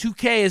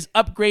 2K has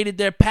upgraded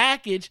their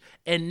package,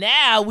 and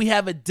now we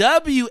have a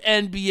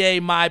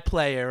WNBA My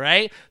Player,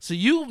 right? So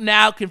you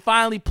now can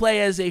finally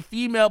play as a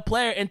female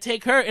player and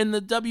take her in the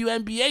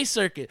WNBA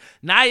circuit.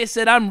 Naya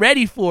said, I'm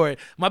ready for it.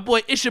 My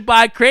boy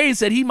Ishabai Crane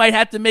said he might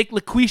have to make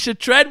LaQuisha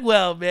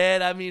Treadwell,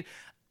 man. I mean,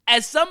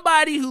 as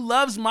somebody who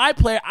loves My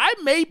Player, I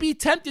may be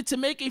tempted to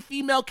make a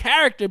female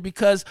character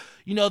because,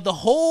 the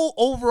whole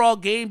overall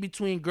game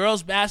between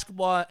girls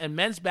basketball and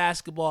men's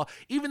basketball,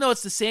 even though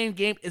it's the same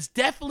game, is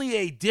definitely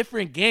a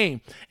different game.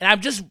 And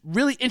I'm just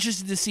really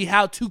interested to see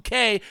how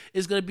 2K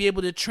is going to be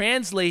able to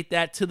translate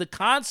that to the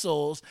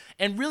consoles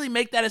and really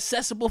make that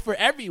accessible for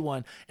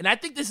everyone. And I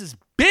think this is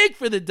big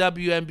for the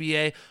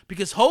WNBA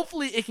because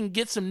hopefully it can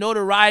get some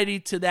notoriety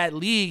to that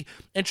league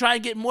and try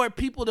and get more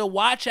people to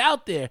watch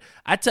out there.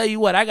 I tell you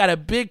what, I got a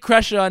big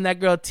crush on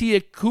that girl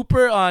Tia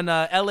Cooper on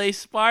LA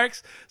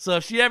Sparks. So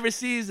if she ever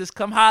sees this,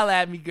 come holla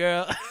at me,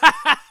 girl.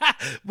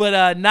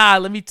 But nah,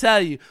 let me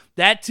tell you,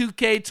 that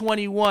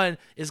 2K21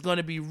 is going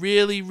to be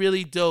really,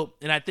 really dope.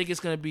 And I think it's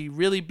going to be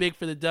really big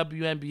for the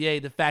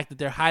WNBA, the fact that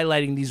they're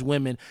highlighting these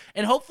women.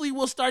 And hopefully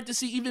we'll start to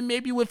see even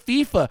maybe with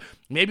FIFA.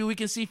 Maybe we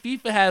can see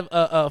FIFA have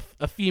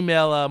a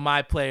female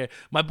my player.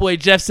 My boy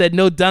Jeff said,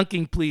 no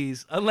dunking,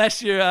 please.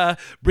 Unless you're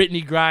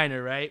Brittany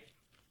Griner, right?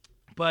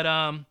 But,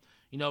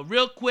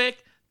 real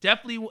quick,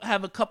 definitely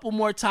have a couple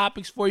more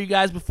topics for you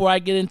guys before I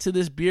get into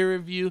this beer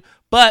review.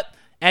 But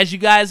as you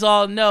guys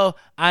all know,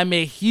 I'm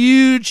a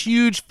huge,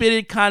 huge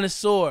fitted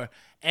connoisseur.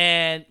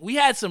 And we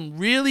had some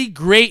really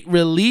great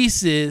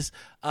releases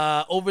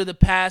over the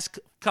past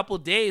couple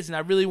days, and I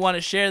really want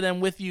to share them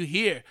with you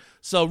here.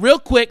 So real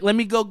quick, let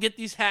me go get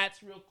these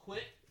hats real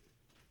quick.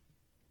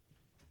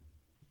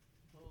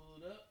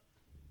 Hold up.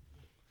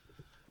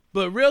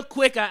 But real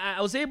quick, I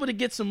was able to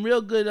get some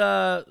real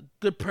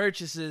good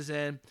purchases,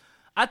 and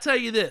I'll tell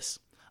you this.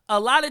 A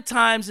lot of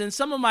times, and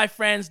some of my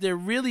friends, they're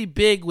really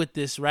big with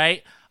this,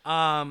 right?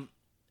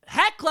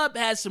 Hat Club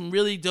has some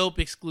really dope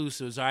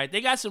exclusives, all right? They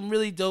got some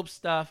really dope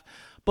stuff,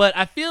 but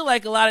I feel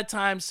like a lot of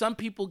times some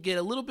people get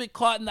a little bit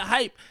caught in the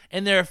hype,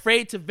 and they're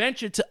afraid to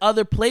venture to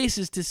other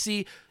places to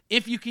see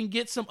if you can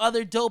get some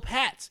other dope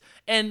hats.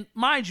 And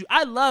mind you,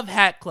 I love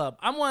Hat Club.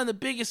 I'm one of the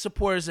biggest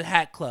supporters of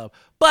Hat Club,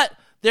 but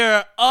there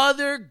are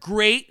other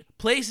great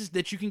places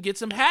that you can get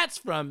some hats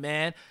from,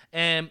 man.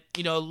 And,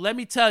 let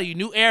me tell you,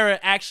 New Era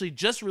actually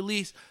just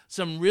released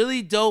some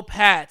really dope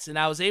hats, and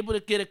I was able to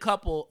get a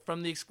couple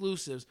from the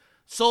exclusives.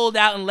 Sold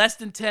out in less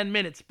than 10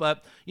 minutes,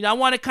 but, I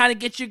want to kind of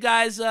get you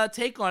guys'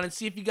 take on it and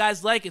see if you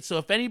guys like it. So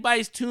if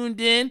anybody's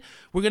tuned in,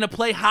 we're going to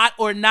play Hot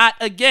or Not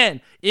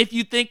again. If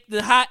you think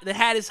the hat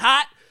is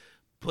hot,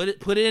 put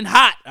it in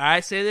hot, all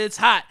right? Say that it's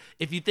hot.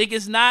 If you think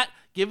it's not,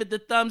 give it the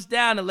thumbs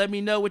down and let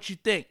me know what you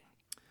think.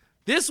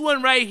 This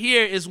one right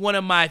here is one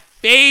of my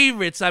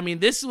favorites. I mean,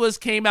 this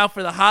came out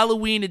for the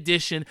Halloween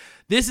edition.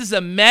 This is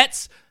a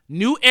Mets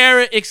New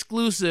Era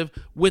exclusive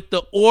with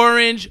the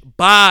orange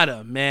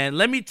bottom, man.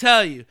 Let me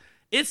tell you,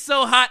 it's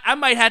so hot, I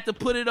might have to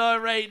put it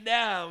on right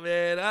now,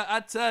 man. I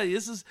tell you,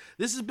 this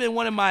has been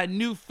one of my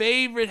new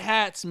favorite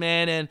hats,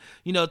 man. And,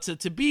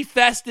 to be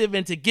festive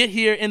and to get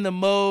here in the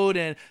mode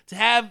and to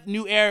have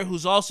New Era,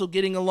 who's also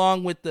getting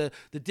along with the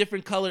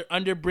different color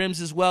under brims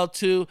as well,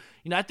 too.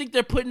 I think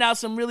they're putting out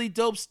some really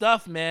dope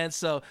stuff, man.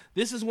 So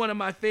this is one of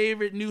my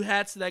favorite new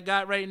hats that I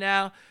got right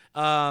now.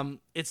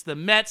 It's the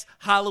Mets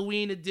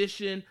Halloween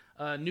edition,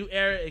 New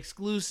Era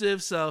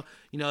exclusive. So,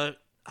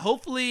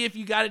 hopefully, if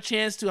you got a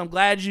chance to, I'm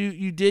glad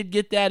you did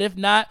get that. If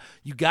not,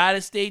 you got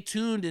to stay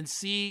tuned and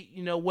see,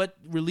 what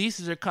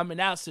releases are coming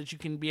out so that you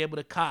can be able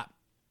to cop.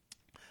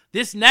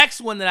 This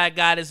next one that I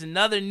got is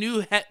another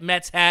new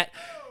Mets hat.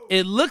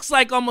 It looks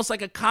like almost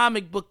like a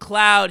comic book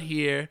cloud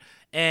here.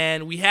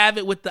 And we have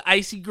it with the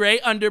icy gray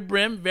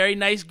underbrim, very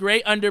nice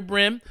gray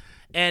underbrim.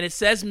 And it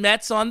says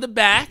Mets on the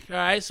back, all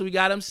right? So we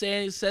got them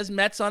saying it says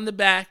Mets on the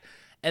back.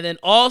 And then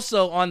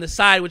also on the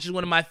side, which is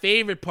one of my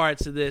favorite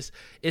parts of this,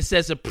 it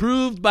says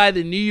approved by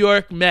the New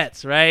York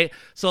Mets, right?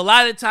 So a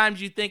lot of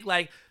times you think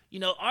like,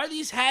 are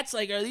these hats,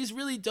 like, are these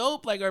really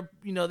dope? Like, are,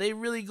 they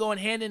really going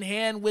hand in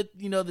hand with,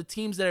 the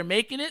teams that are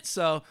making it?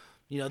 So,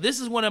 this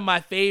is one of my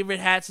favorite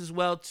hats as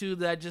well, too,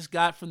 that I just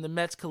got from the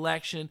Mets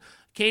collection.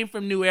 Came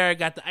from New Era,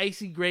 got the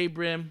icy gray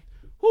brim.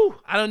 Whew,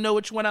 I don't know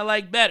which one I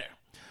like better.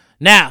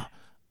 Now,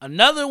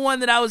 another one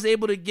that I was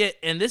able to get,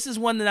 and this is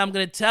one that I'm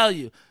going to tell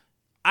you,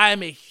 I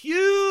am a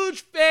huge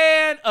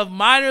fan of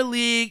minor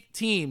league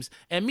teams.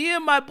 And me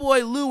and my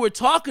boy Lou were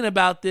talking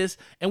about this,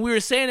 and we were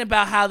saying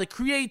about how the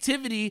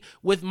creativity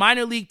with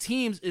minor league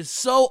teams is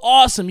so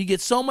awesome. You get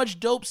so much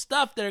dope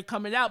stuff that are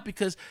coming out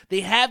because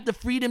they have the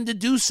freedom to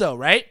do so,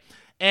 right?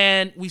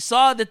 And we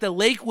saw that the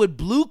Lakewood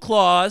Blue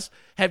Claws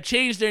have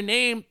changed their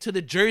name to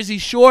the Jersey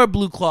Shore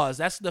Blue Claws.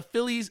 That's the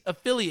Phillies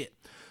affiliate.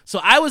 So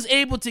I was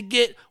able to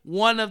get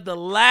one of the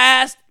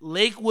last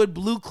Lakewood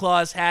Blue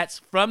Claws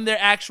hats from their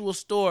actual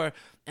store.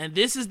 And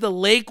this is the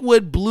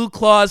Lakewood Blue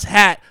Claws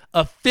hat,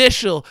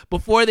 official,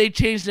 before they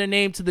changed their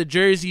name to the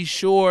Jersey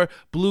Shore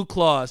Blue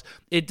Claws.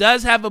 It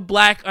does have a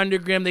black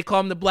underbrim. They call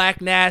them the Black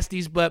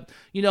Nasties, but,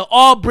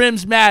 all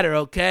brims matter,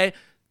 okay?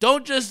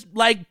 Don't just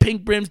like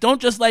pink brims.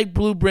 Don't just like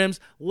blue brims.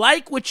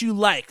 Like what you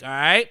like, all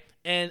right?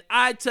 And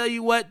I tell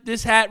you what,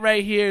 this hat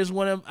right here is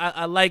one of,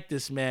 I like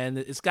this, man.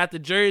 It's got the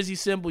Jersey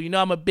symbol.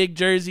 I'm a big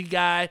Jersey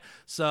guy,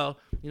 so,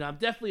 I'm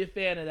definitely a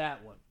fan of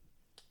that one.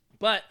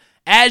 But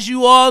as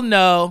you all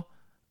know,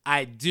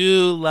 I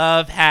do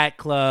love Hat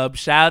Club.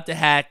 Shout out to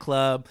Hat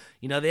Club.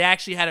 They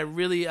actually had a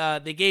really,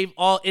 they gave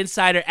all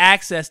insider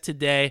access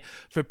today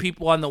for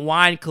people on the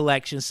wine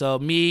collection. So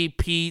me,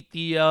 Pete,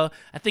 Theo,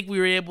 I think we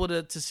were able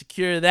to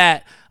secure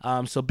that.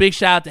 So big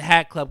shout out to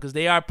Hat Club because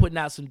they are putting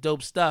out some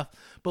dope stuff.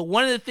 But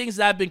one of the things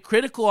that I've been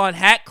critical on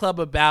Hat Club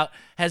about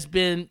has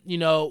been,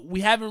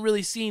 we haven't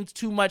really seen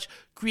too much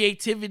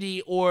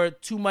creativity or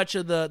too much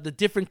of the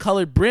different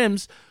colored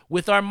brims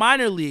with our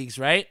minor leagues,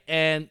 right?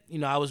 And,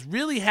 I was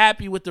really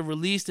happy with the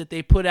release that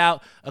they put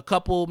out a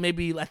couple,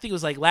 maybe, I think it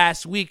was like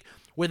last week,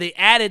 where they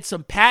added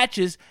some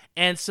patches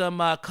and some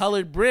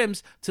colored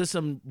brims to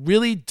some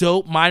really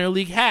dope minor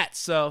league hats.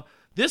 So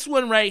this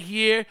one right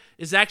here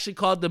is actually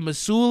called the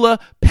Missoula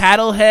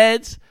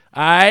Paddleheads.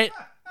 All right.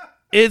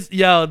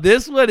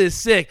 This one is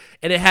sick,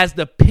 and it has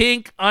the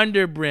pink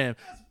underbrim.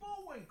 That's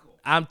Bullwinkle.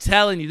 I'm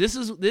telling you,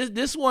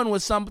 this one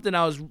was something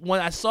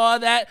when I saw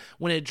that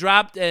when it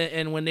dropped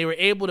and when they were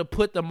able to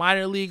put the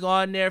minor league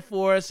on there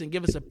for us and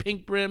give us a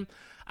pink brim,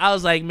 I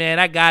was like, man,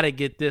 I gotta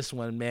get this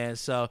one, man.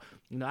 So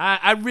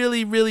I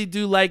really, really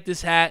do like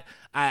this hat.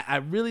 I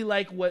really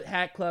like what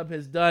Hat Club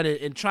has done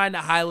in trying to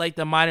highlight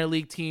the minor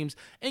league teams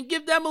and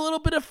give them a little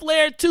bit of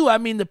flair too. I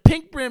mean, the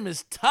pink brim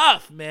is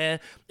tough, man.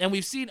 And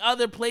we've seen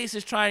other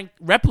places try and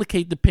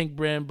replicate the pink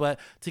brim, but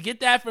to get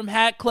that from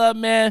Hat Club,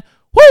 man,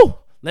 whoo,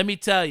 let me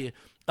tell you.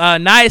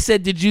 Naya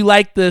said, did you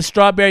like the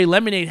strawberry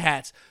lemonade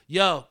hats?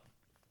 Yo,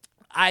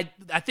 I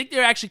think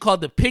they're actually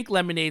called the pink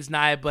lemonades,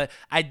 Naya, but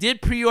I did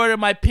pre-order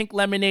my pink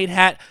lemonade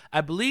hat.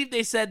 I believe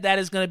they said that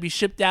is going to be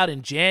shipped out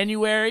in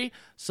January,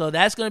 so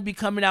that's going to be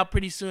coming out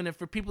pretty soon. And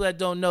for people that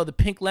don't know, the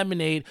pink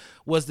lemonade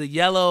was the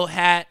yellow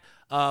hat,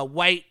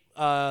 white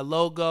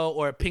logo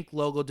or a pink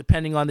logo,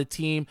 depending on the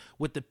team,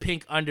 with the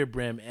pink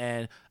underbrim.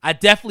 And I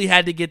definitely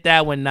had to get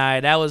that one,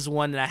 Naya. That was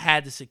one that I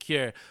had to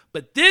secure.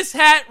 But this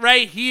hat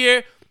right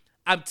here,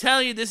 I'm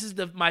telling you, this is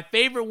my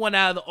favorite one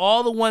out of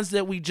all the ones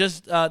that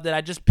that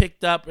I just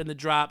picked up in the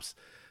drops.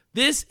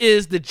 This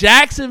is the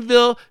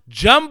Jacksonville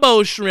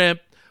Jumbo Shrimp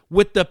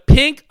with the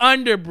pink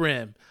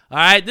underbrim. All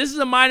right, this is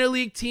a minor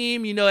league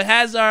team. It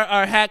has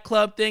our Hat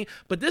Club thing,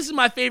 but this is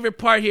my favorite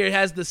part here. It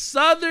has the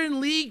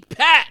Southern League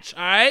patch.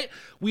 All right,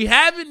 we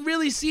haven't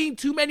really seen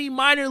too many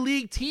minor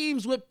league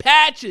teams with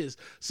patches,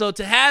 so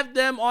to have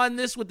them on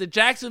this with the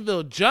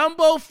Jacksonville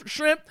Jumbo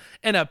Shrimp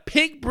and a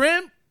pink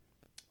brim,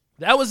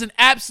 that was an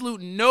absolute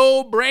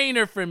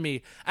no-brainer for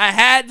me. I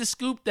had to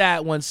scoop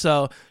that one.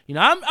 So,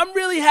 I'm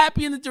really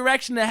happy in the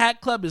direction the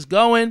Hat Club is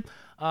going.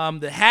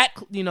 The hat,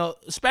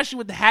 especially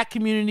with the hat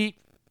community,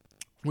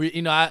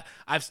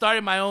 I've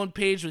started my own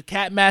page with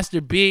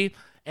Catmaster B,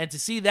 and to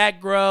see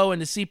that grow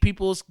and to see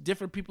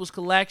different people's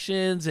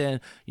collections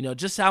and,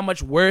 just how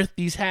much worth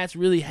these hats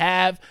really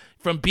have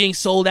from being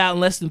sold out in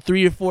less than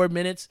 3 or 4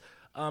 minutes.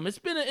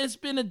 It's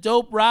been a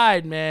dope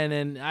ride, man.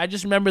 And I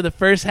just remember the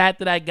first hat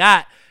that I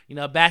got,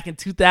 back in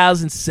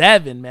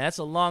 2007, man. That's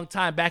a long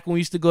time back when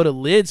we used to go to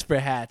Lids for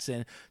hats.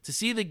 And to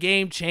see the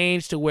game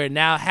change to where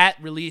now hat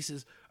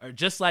releases are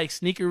just like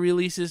sneaker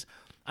releases,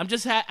 I'm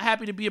just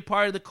happy to be a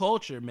part of the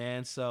culture,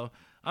 man. So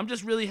I'm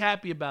just really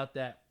happy about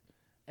that.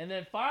 And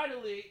then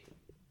finally,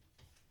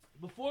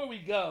 before we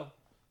go,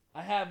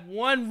 I have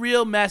one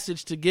real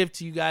message to give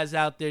to you guys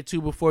out there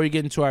too before we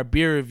get into our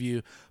beer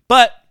review.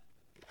 But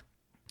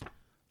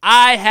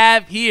I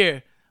have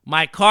here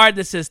my card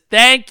that says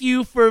thank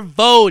you for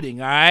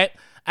voting, all right?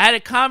 I had a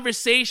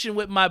conversation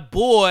with my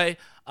boy,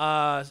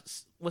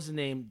 what's his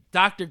name,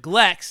 Dr.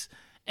 Glex,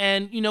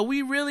 and,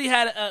 we really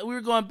we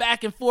were going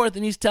back and forth,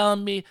 and he's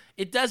telling me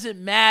it doesn't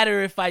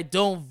matter if I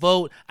don't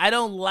vote. I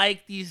don't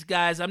like these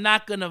guys. I'm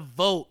not going to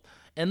vote.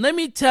 And let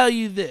me tell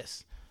you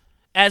this.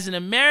 As an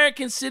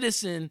American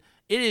citizen,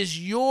 it is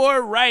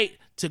your right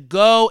to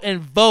go and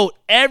vote.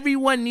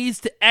 Everyone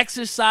needs to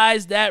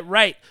exercise that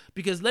right.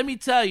 Because let me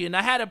tell you, and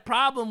I had a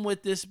problem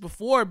with this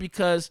before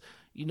because,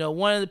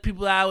 one of the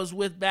people I was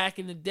with back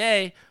in the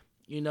day,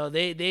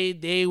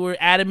 they were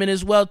adamant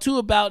as well, too,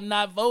 about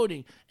not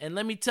voting. And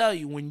let me tell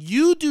you, when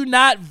you do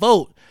not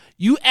vote,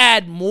 you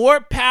add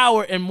more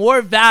power and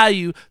more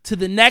value to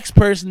the next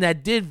person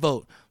that did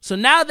vote. So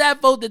now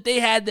that vote that they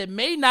had that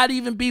may not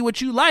even be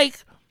what you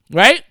like,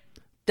 right?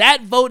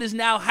 That vote is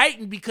now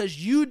heightened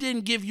because you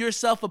didn't give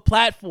yourself a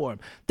platform.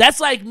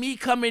 That's like me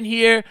coming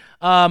here,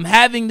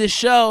 having this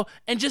show,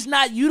 and just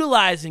not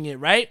utilizing it,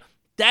 right?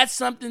 That's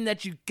something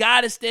that you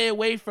got to stay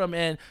away from.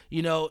 And,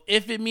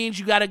 if it means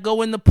you got to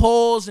go in the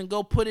polls and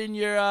go put in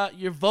your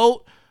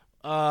vote,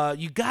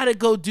 you got to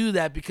go do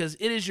that because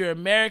it is your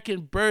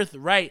American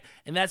birthright.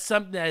 And that's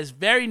something that is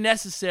very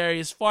necessary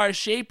as far as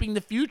shaping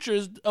the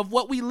futures of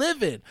what we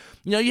live in.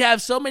 You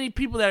have so many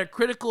people that are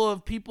critical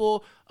of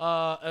people,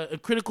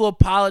 critical of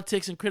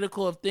politics and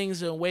critical of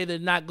things in a way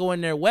that are not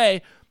going their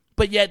way.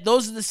 But yet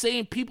those are the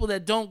same people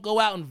that don't go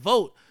out and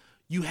vote.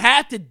 You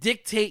have to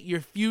dictate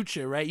your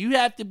future, right? You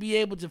have to be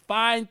able to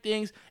find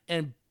things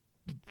and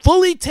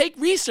fully take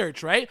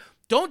research, right?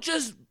 Don't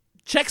just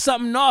check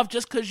something off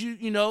just because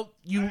you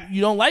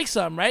don't like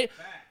something, right?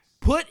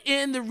 Put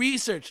in the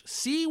research.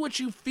 See what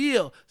you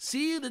feel.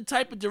 See the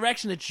type of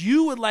direction that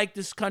you would like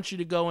this country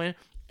to go in,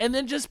 and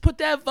then just put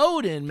that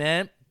vote in,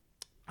 man.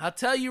 I'll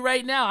tell you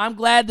right now, I'm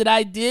glad that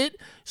I did.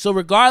 So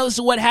regardless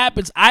of what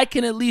happens, I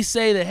can at least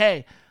say that,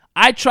 hey,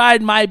 I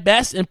tried my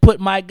best and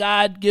put my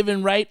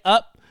God-given right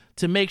up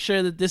to make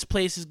sure that this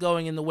place is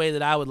going in the way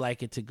that I would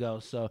like it to go.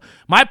 So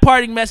my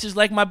parting message,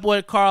 like my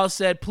boy Carl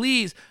said,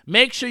 please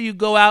make sure you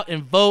go out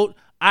and vote.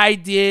 I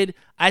did.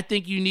 I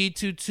think you need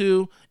to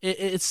too.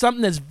 It's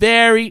something that's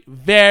very,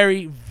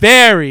 very,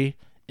 very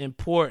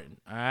important.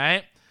 All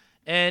right.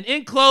 And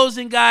in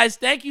closing, guys,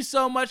 thank you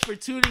so much for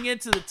tuning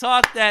into the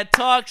Talk That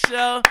Talk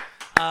show.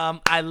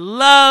 I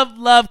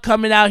love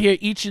coming out here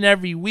each and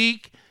every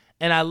week,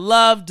 and I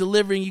love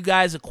delivering you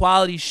guys a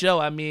quality show.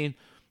 I mean,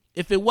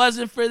 if it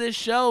wasn't for this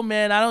show,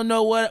 man, I don't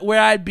know where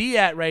I'd be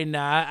at right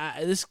now.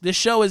 This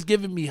show has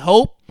given me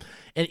hope,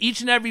 and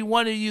each and every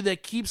one of you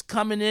that keeps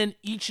coming in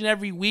each and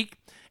every week,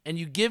 and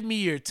you give me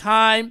your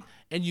time,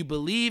 and you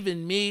believe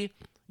in me,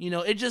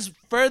 it just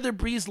further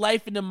breathes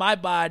life into my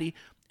body.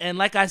 And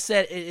like I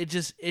said, it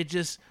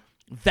just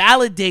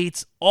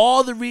validates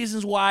all the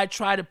reasons why I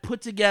try to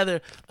put together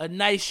a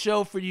nice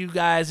show for you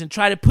guys and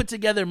try to put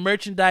together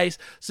merchandise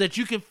so that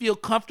you can feel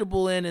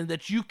comfortable in and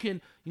that you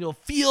can,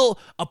 feel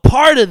a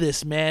part of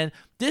this, man.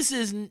 This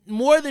is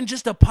more than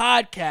just a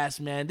podcast,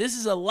 man. This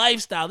is a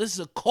lifestyle. This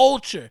is a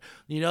culture.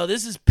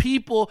 This is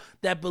people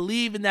that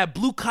believe in that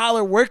blue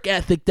collar work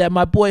ethic that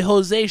my boy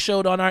Jose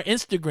showed on our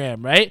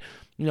Instagram, right?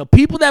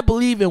 People that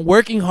believe in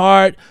working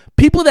hard,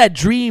 people that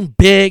dream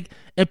big,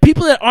 and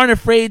people that aren't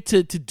afraid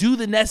to do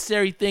the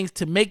necessary things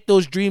to make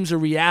those dreams a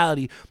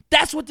reality.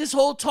 That's what this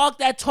whole Talk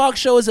That Talk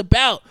show is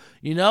about.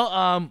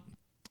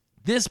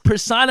 This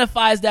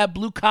personifies that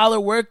blue-collar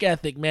work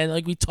ethic, man,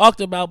 like we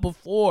talked about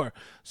before.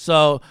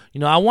 So,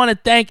 I want to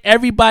thank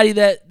everybody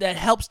that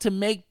helps to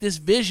make this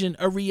vision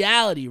a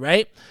reality,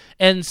 right?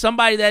 And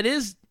somebody that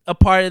is a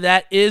part of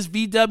that is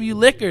VW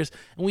Liquors.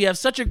 And we have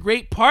such a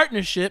great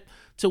partnership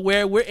to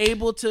where we're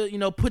able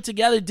to, put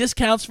together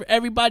discounts for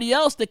everybody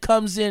else that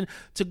comes in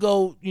to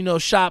go,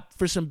 shop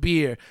for some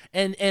beer.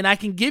 And I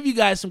can give you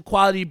guys some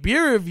quality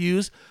beer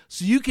reviews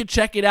so you can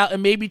check it out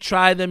and maybe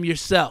try them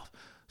yourself.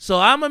 So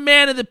I'm a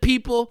man of the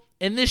people,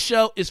 and this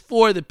show is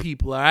for the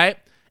people, all right?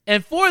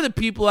 And for the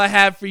people I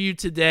have for you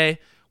today,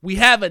 we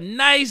have a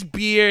nice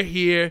beer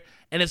here,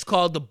 and it's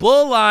called the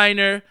Bull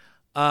Liner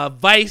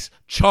Vice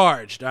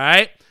Charged, all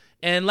right?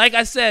 And like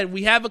I said,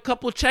 we have a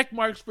couple check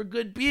marks for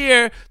good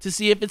beer to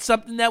see if it's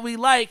something that we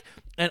like.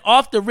 And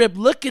off the rip,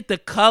 look at the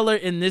color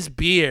in this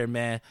beer,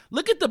 man.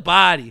 Look at the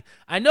body.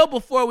 I know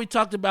before we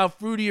talked about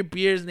fruitier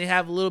beers and they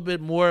have a little bit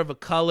more of a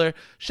color.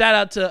 Shout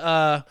out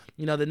to,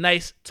 the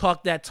nice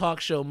Talk That Talk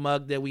show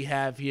mug that we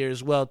have here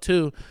as well,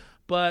 too.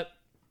 But,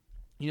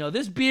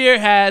 this beer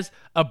has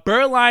a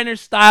Berliner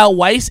style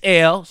Weiss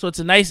ale. So it's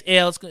a nice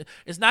ale.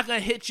 It's not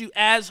going to hit you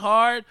as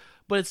hard,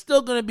 but it's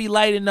still going to be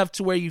light enough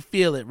to where you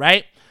feel it,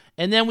 right?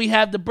 And then we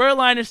have the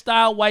Berliner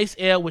style Weiss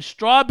ale with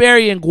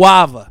strawberry and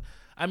guava.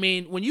 I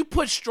mean, when you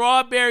put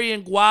strawberry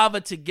and guava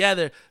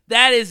together,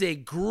 that is a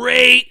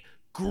great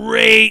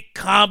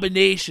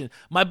combination.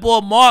 My boy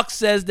Mark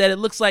says that it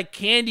looks like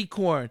candy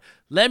corn.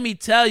 Let me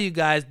tell you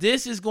guys,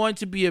 this is going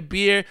to be a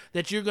beer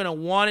that you're going to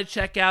want to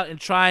check out and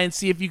try and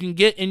see if you can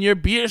get in your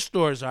beer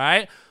stores, all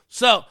right?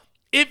 So,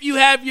 if you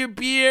have your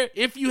beer,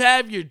 if you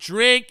have your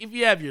drink, if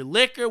you have your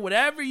liquor,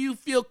 whatever you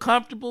feel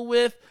comfortable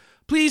with,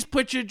 please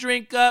put your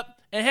drink up.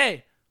 And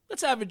hey,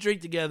 let's have a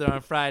drink together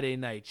on Friday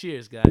night.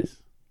 Cheers, guys.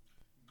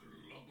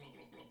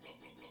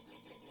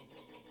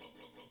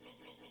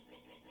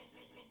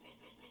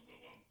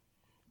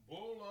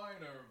 Bull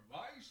Liner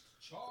Vice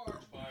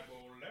Charged by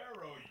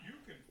Bolero. You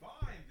can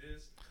find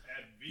this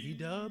at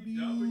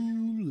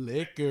VW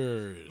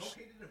Liquors.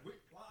 Located at Wick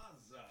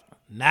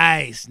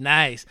Plaza.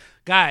 Nice.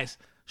 Guys,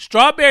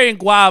 strawberry and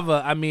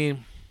guava, I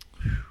mean,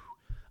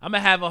 I'm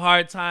going to have a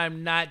hard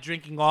time not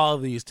drinking all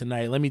of these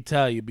tonight, let me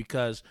tell you,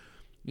 because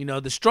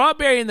the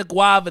strawberry and the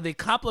guava, they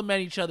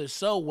complement each other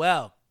so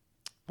well.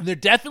 And they're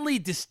definitely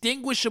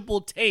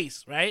distinguishable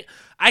tastes, right?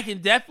 I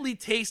can definitely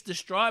taste the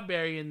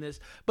strawberry in this,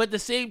 but at the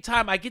same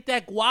time, I get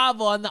that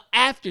guava on the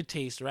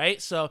aftertaste,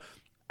 right? So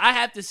I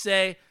have to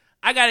say,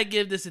 I got to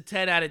give this a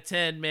 10 out of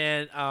 10,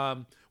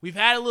 man. We've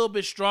had a little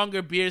bit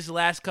stronger beers the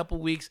last couple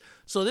weeks,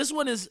 so this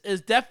one is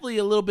definitely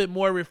a little bit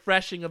more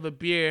refreshing of a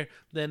beer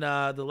than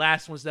the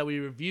last ones that we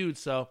reviewed.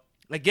 So,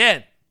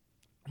 again,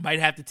 might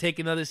have to take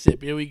another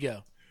sip. Here we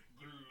go.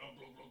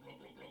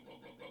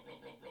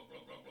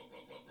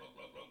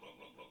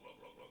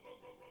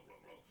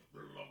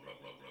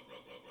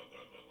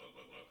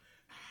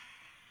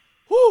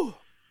 Woo!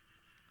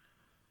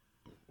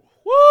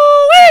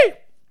 Woo-wee!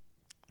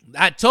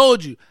 I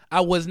told you,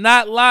 I was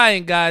not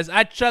lying, guys.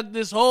 I chugged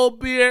this whole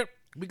beer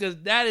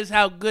because that is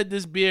how good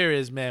this beer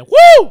is, man.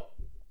 Woo!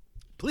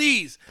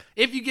 Please,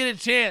 if you get a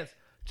chance,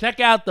 check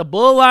out the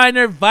Bull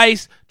Liner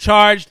Vice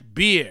Charged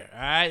beer, all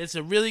right? It's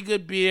a really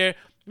good beer.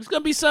 It's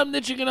going to be something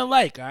that you're going to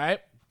like, all right?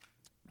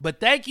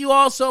 But thank you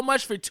all so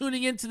much for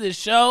tuning into this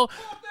show.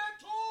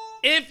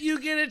 If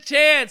you get a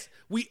chance,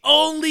 we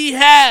only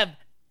have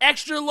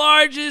extra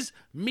larges,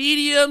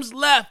 mediums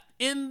left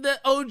in the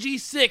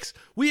OG6.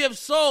 We have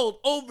sold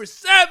over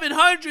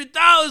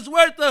 $700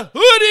 worth of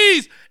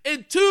hoodies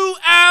in 2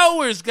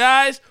 hours,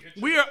 guys.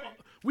 We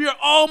are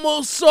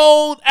almost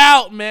sold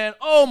out, man.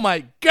 Oh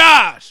my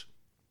gosh.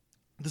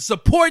 The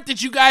support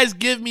that you guys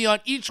give me on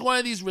each one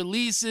of these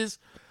releases,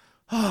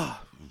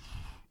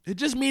 it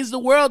just means the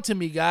world to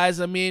me,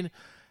 guys. I mean,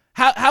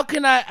 how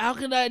can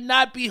I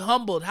not be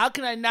humbled? How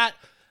can I not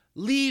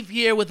leave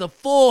here with a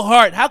full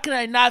heart? How can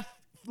I not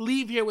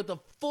leave here with a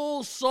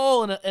full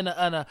soul and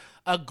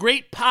a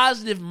great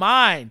positive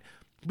mind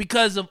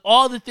because of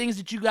all the things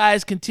that you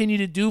guys continue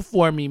to do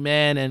for me,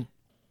 man. And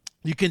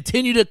you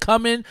continue to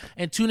come in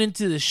and tune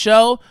into the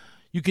show.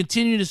 You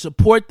continue to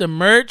support the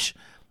merch.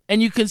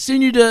 And you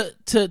continue to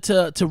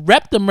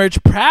rep the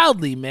merch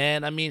proudly,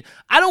 man. I mean,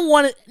 I don't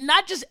want to,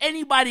 not just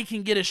anybody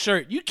can get a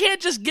shirt. You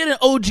can't just get an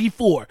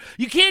OG4.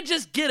 You can't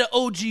just get an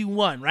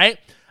OG1, right?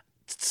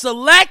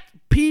 Select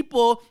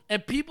people,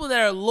 and people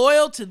that are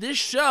loyal to this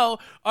show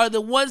are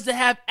the ones that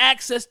have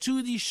access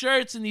to these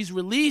shirts and these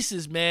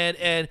releases, man.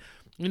 And,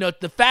 you know,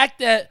 the fact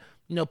that,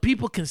 you know,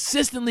 people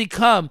consistently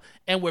come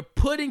and we're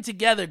putting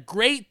together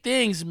great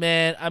things,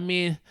 man. I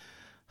mean,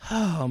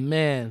 oh,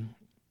 man.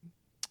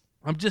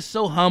 I'm just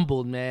so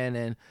humbled, man,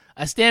 and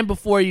I stand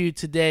before you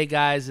today,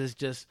 guys, as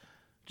just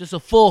a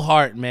full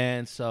heart,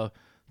 man. So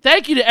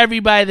thank you to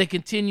everybody that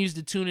continues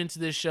to tune into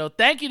this show.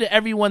 Thank you to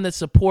everyone that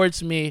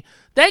supports me.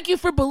 Thank you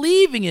for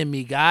believing in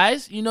me,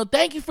 guys. You know,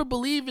 thank you for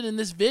believing in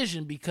this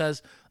vision,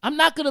 because I'm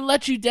not going to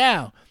let you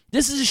down.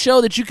 This is a show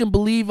that you can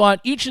believe on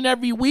each and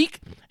every week,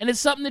 and it's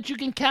something that you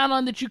can count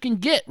on, that you can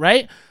get,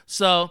 right?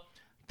 So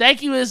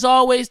thank you, as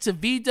always, to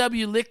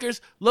VW Liquors,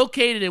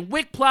 located in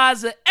Wick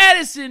Plaza,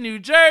 Edison, New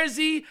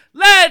Jersey.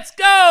 Let's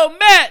go,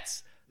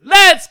 Mets!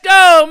 Let's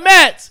go,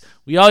 Mets!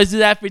 We always do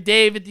that for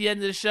Dave at the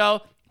end of the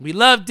show. We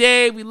love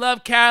Dave. We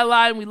love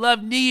Caroline. We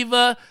love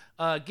Neva,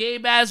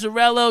 Gabe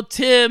Azzarello,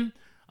 Tim,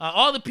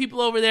 all the people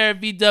over there at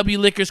VW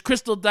Liquors,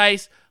 Crystal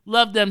Dice.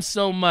 Love them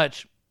so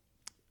much.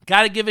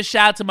 Got to give a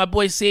shout out to my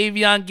boy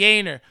Savion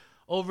Gaynor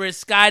over at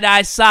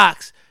Skydye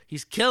Socks.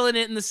 He's killing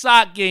it in the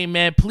sock game,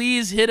 man.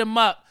 Please hit him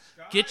up.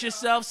 Get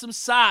yourself some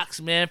socks,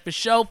 man, for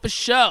show.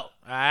 All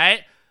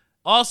right?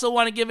 Also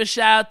want to give a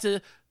shout out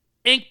to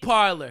Ink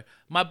Parlor.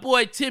 My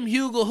boy Tim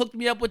Hugel hooked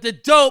me up with the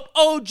dope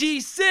OG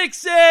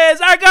 6s.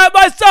 I got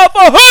myself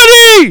a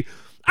hoodie.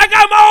 I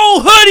got my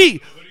own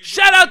hoodie.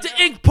 Shout out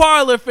to Ink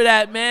Parlor for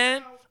that,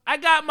 man. I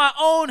got my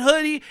own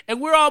hoodie, and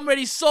we're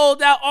already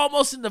sold out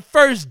almost in the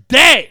first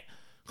day.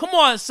 Come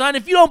on, son.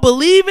 If you don't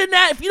believe in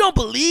that, if you don't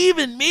believe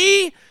in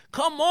me,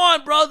 come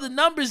on, bro. The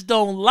numbers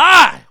don't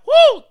lie.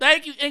 Woo!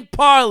 Thank you, Ink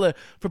Parlor,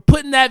 for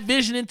putting that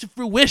vision into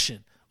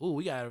fruition. Ooh,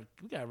 we gotta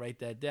write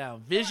that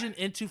down. Vision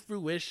into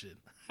fruition.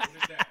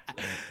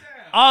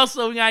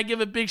 Also, we gotta give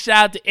a big shout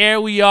out to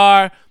Air We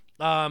Are.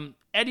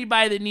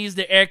 Anybody that needs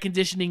their air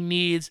conditioning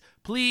needs,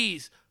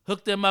 please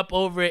hook them up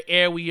over at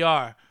Air We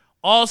Are.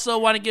 Also,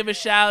 want to give a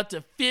shout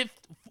out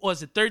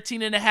to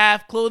 13 and a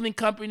half clothing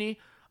company.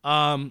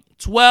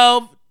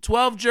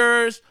 12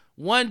 jurors,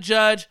 1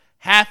 judge,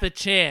 half a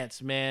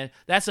chance, man.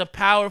 That's a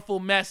powerful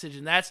message,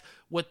 and that's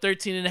what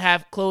 13 and a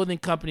half clothing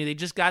company. They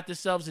just got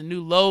themselves a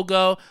new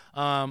logo.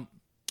 My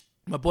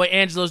boy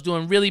Angelo's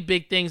doing really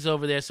big things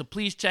over there, so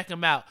please check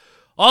him out.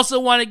 Also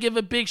want to give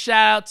a big shout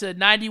out to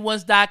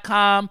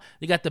 91s.com.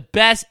 They got the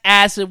best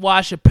acid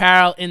wash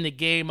apparel in the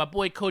game. My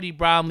boy Cody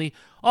Bromley,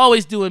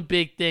 always doing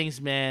big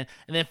things, man.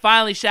 And then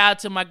finally, shout out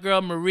to my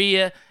girl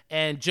Maria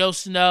and Joe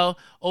Snow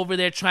over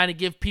there trying to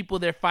give people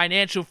their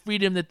financial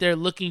freedom that they're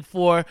looking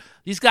for.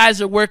 These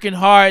guys are working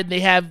hard.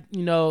 They have,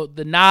 you know,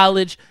 the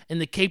knowledge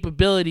and the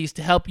capabilities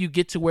to help you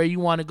get to where you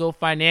want to go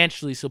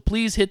financially. So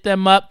please hit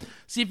them up.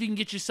 See if you can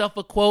get yourself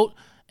a quote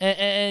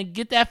and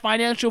get that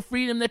financial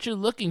freedom that you're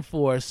looking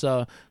for.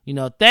 So, you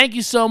know, thank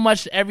you so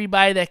much to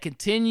everybody that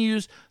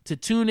continues to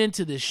tune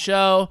into this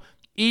show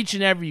each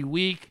and every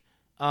week.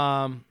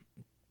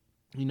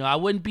 You know, I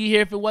wouldn't be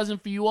here if it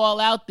wasn't for you all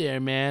out there,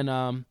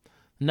 man.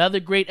 Another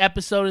great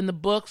episode in the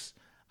books.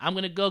 I'm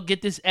going to go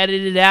get this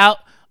edited out,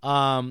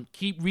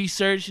 keep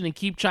researching and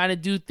keep trying to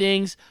do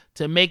things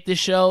to make this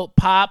show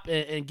pop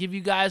and give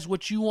you guys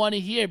what you want to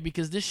hear,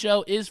 because this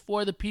show is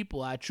for the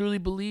people. I truly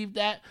believe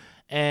that.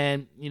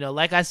 And, you know,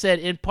 like I said,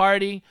 in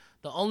parting,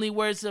 the only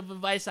words of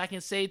advice I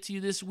can say to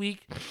you this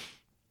week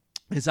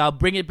is I'll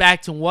bring it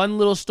back to one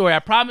little story. I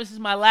promise this is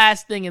my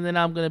last thing, and then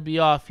I'm going to be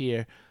off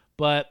here.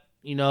 But,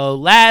 you know,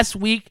 last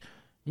week,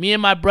 me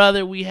and my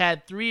brother, we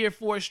had 3 or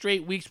 4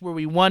 straight weeks where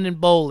we won in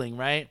bowling,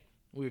 right?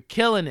 We were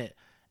killing it.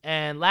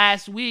 And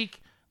last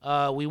week,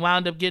 we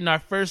wound up getting our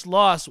first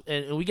loss,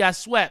 and we got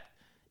swept.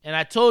 And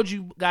I told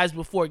you guys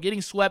before,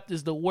 getting swept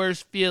is the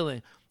worst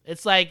feeling.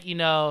 It's like, you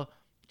know,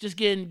 just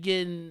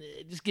getting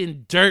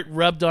dirt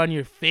rubbed on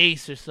your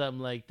face or something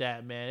like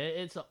that, man.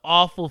 It's an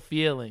awful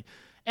feeling.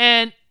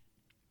 And,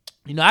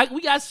 you know,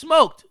 we got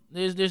smoked.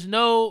 There's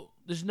no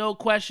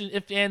question,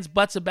 ifs, ands,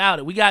 buts about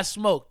it. We got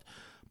smoked.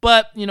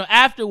 But, you know,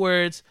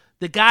 afterwards,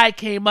 the guy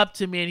came up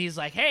to me and he's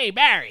like, "Hey,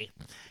 Barry,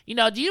 you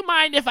know, do you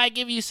mind if I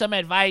give you some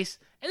advice?"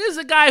 And this is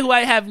a guy who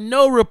I have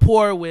no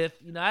rapport with.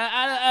 You know,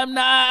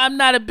 I'm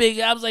not a big.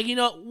 I was like, you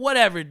know,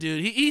 whatever,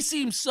 dude. He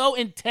seems so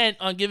intent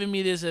on giving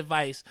me this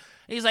advice.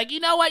 And he's like, "You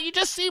know what? You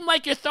just seem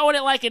like you're throwing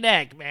it like an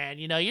egg, man.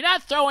 You know, you're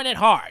not throwing it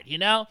hard, you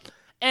know."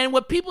 And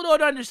what people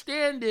don't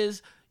understand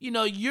is, you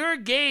know, your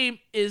game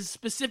is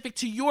specific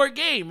to your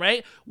game,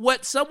 right?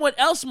 What someone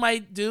else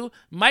might do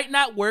might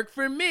not work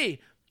for me.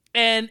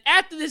 And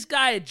after this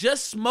guy had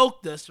just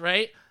smoked us,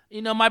 right?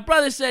 You know, my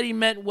brother said he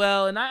meant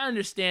well, and I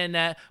understand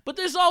that. But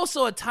there's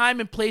also a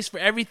time and place for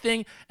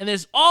everything, and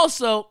there's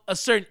also a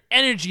certain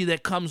energy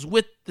that comes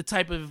with the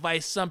type of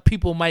advice some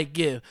people might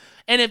give.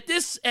 And if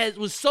this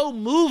was so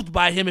moved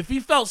by him, if he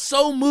felt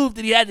so moved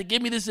that he had to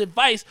give me this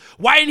advice,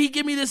 why didn't he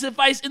give me this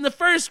advice in the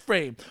first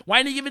frame? Why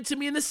didn't he give it to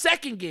me in the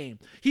second game?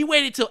 He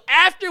waited till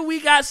after we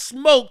got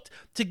smoked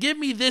to give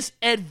me this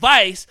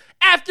advice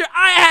after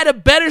I had a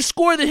better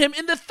score than him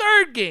in the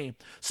third game.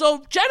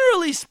 So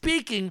generally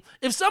speaking,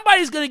 if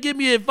somebody's going to give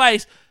me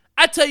advice,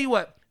 I tell you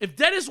what, if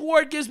Dennis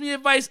Ward gives me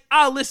advice,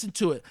 I'll listen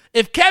to it.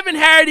 If Kevin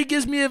Harity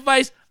gives me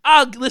advice,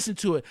 I'll listen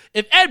to it.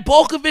 If Ed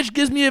Bolkovich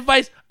gives me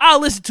advice, I'll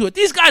listen to it.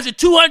 These guys are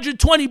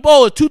 220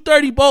 bowlers,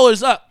 230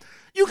 bowlers up.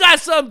 You got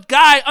some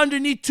guy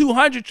underneath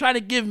 200 trying to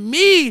give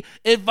me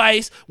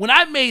advice when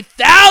I've made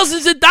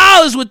thousands of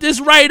dollars with this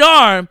right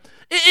arm.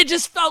 It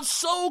just felt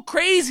so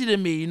crazy to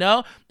me, you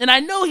know? And I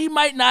know he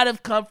might not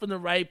have come from the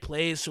right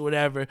place or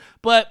whatever,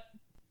 but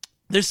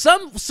there's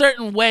some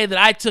certain way that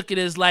I took it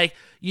as like,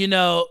 you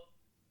know,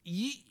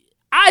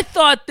 I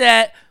thought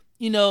that,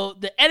 you know,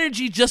 the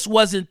energy just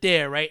wasn't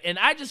there, right? And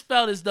I just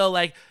felt as though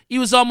like he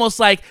was almost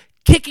like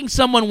kicking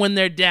someone when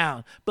they're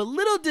down. But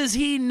little does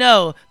he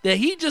know that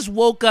he just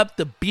woke up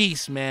the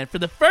beast, man. For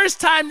the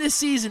first time this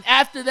season,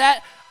 after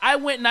that, I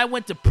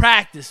went to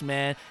practice,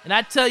 man. And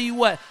I tell you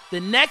what, the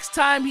next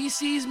time he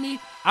sees me,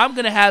 I'm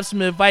going to have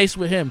some advice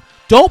with him.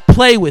 Don't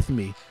play with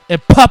me and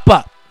pup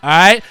up, all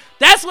right?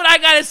 That's what I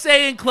got to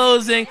say in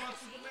closing.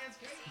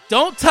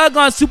 Don't tug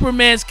on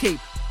Superman's cape.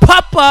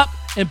 Pup up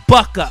and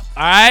buck up,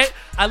 all right?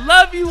 I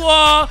love you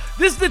all.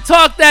 This is the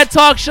Talk That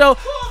Talk show.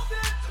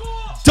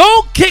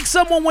 Don't kick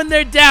someone when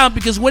they're down,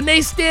 because when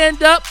they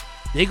stand up,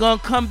 they're going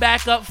to come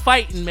back up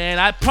fighting, man.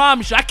 I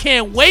promise you. I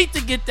can't wait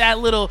to get that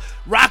little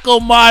Rocco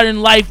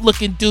Modern Life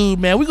looking dude,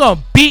 man. We're going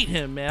to beat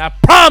him, man. I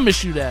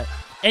promise you that.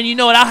 And you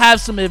know what? I'll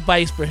have some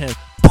advice for him.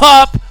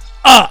 Pup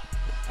up.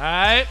 All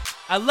right?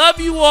 I love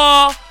you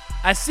all.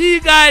 I see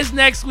you guys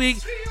next week.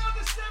 See you on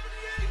the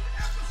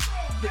 78th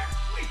episode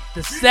next week.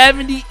 The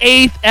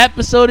 78th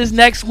episode is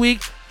next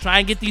week. Try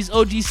and get these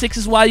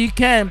OG6s while you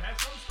can,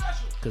 Have something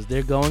special. because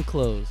they're going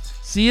closed.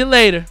 See you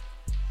later.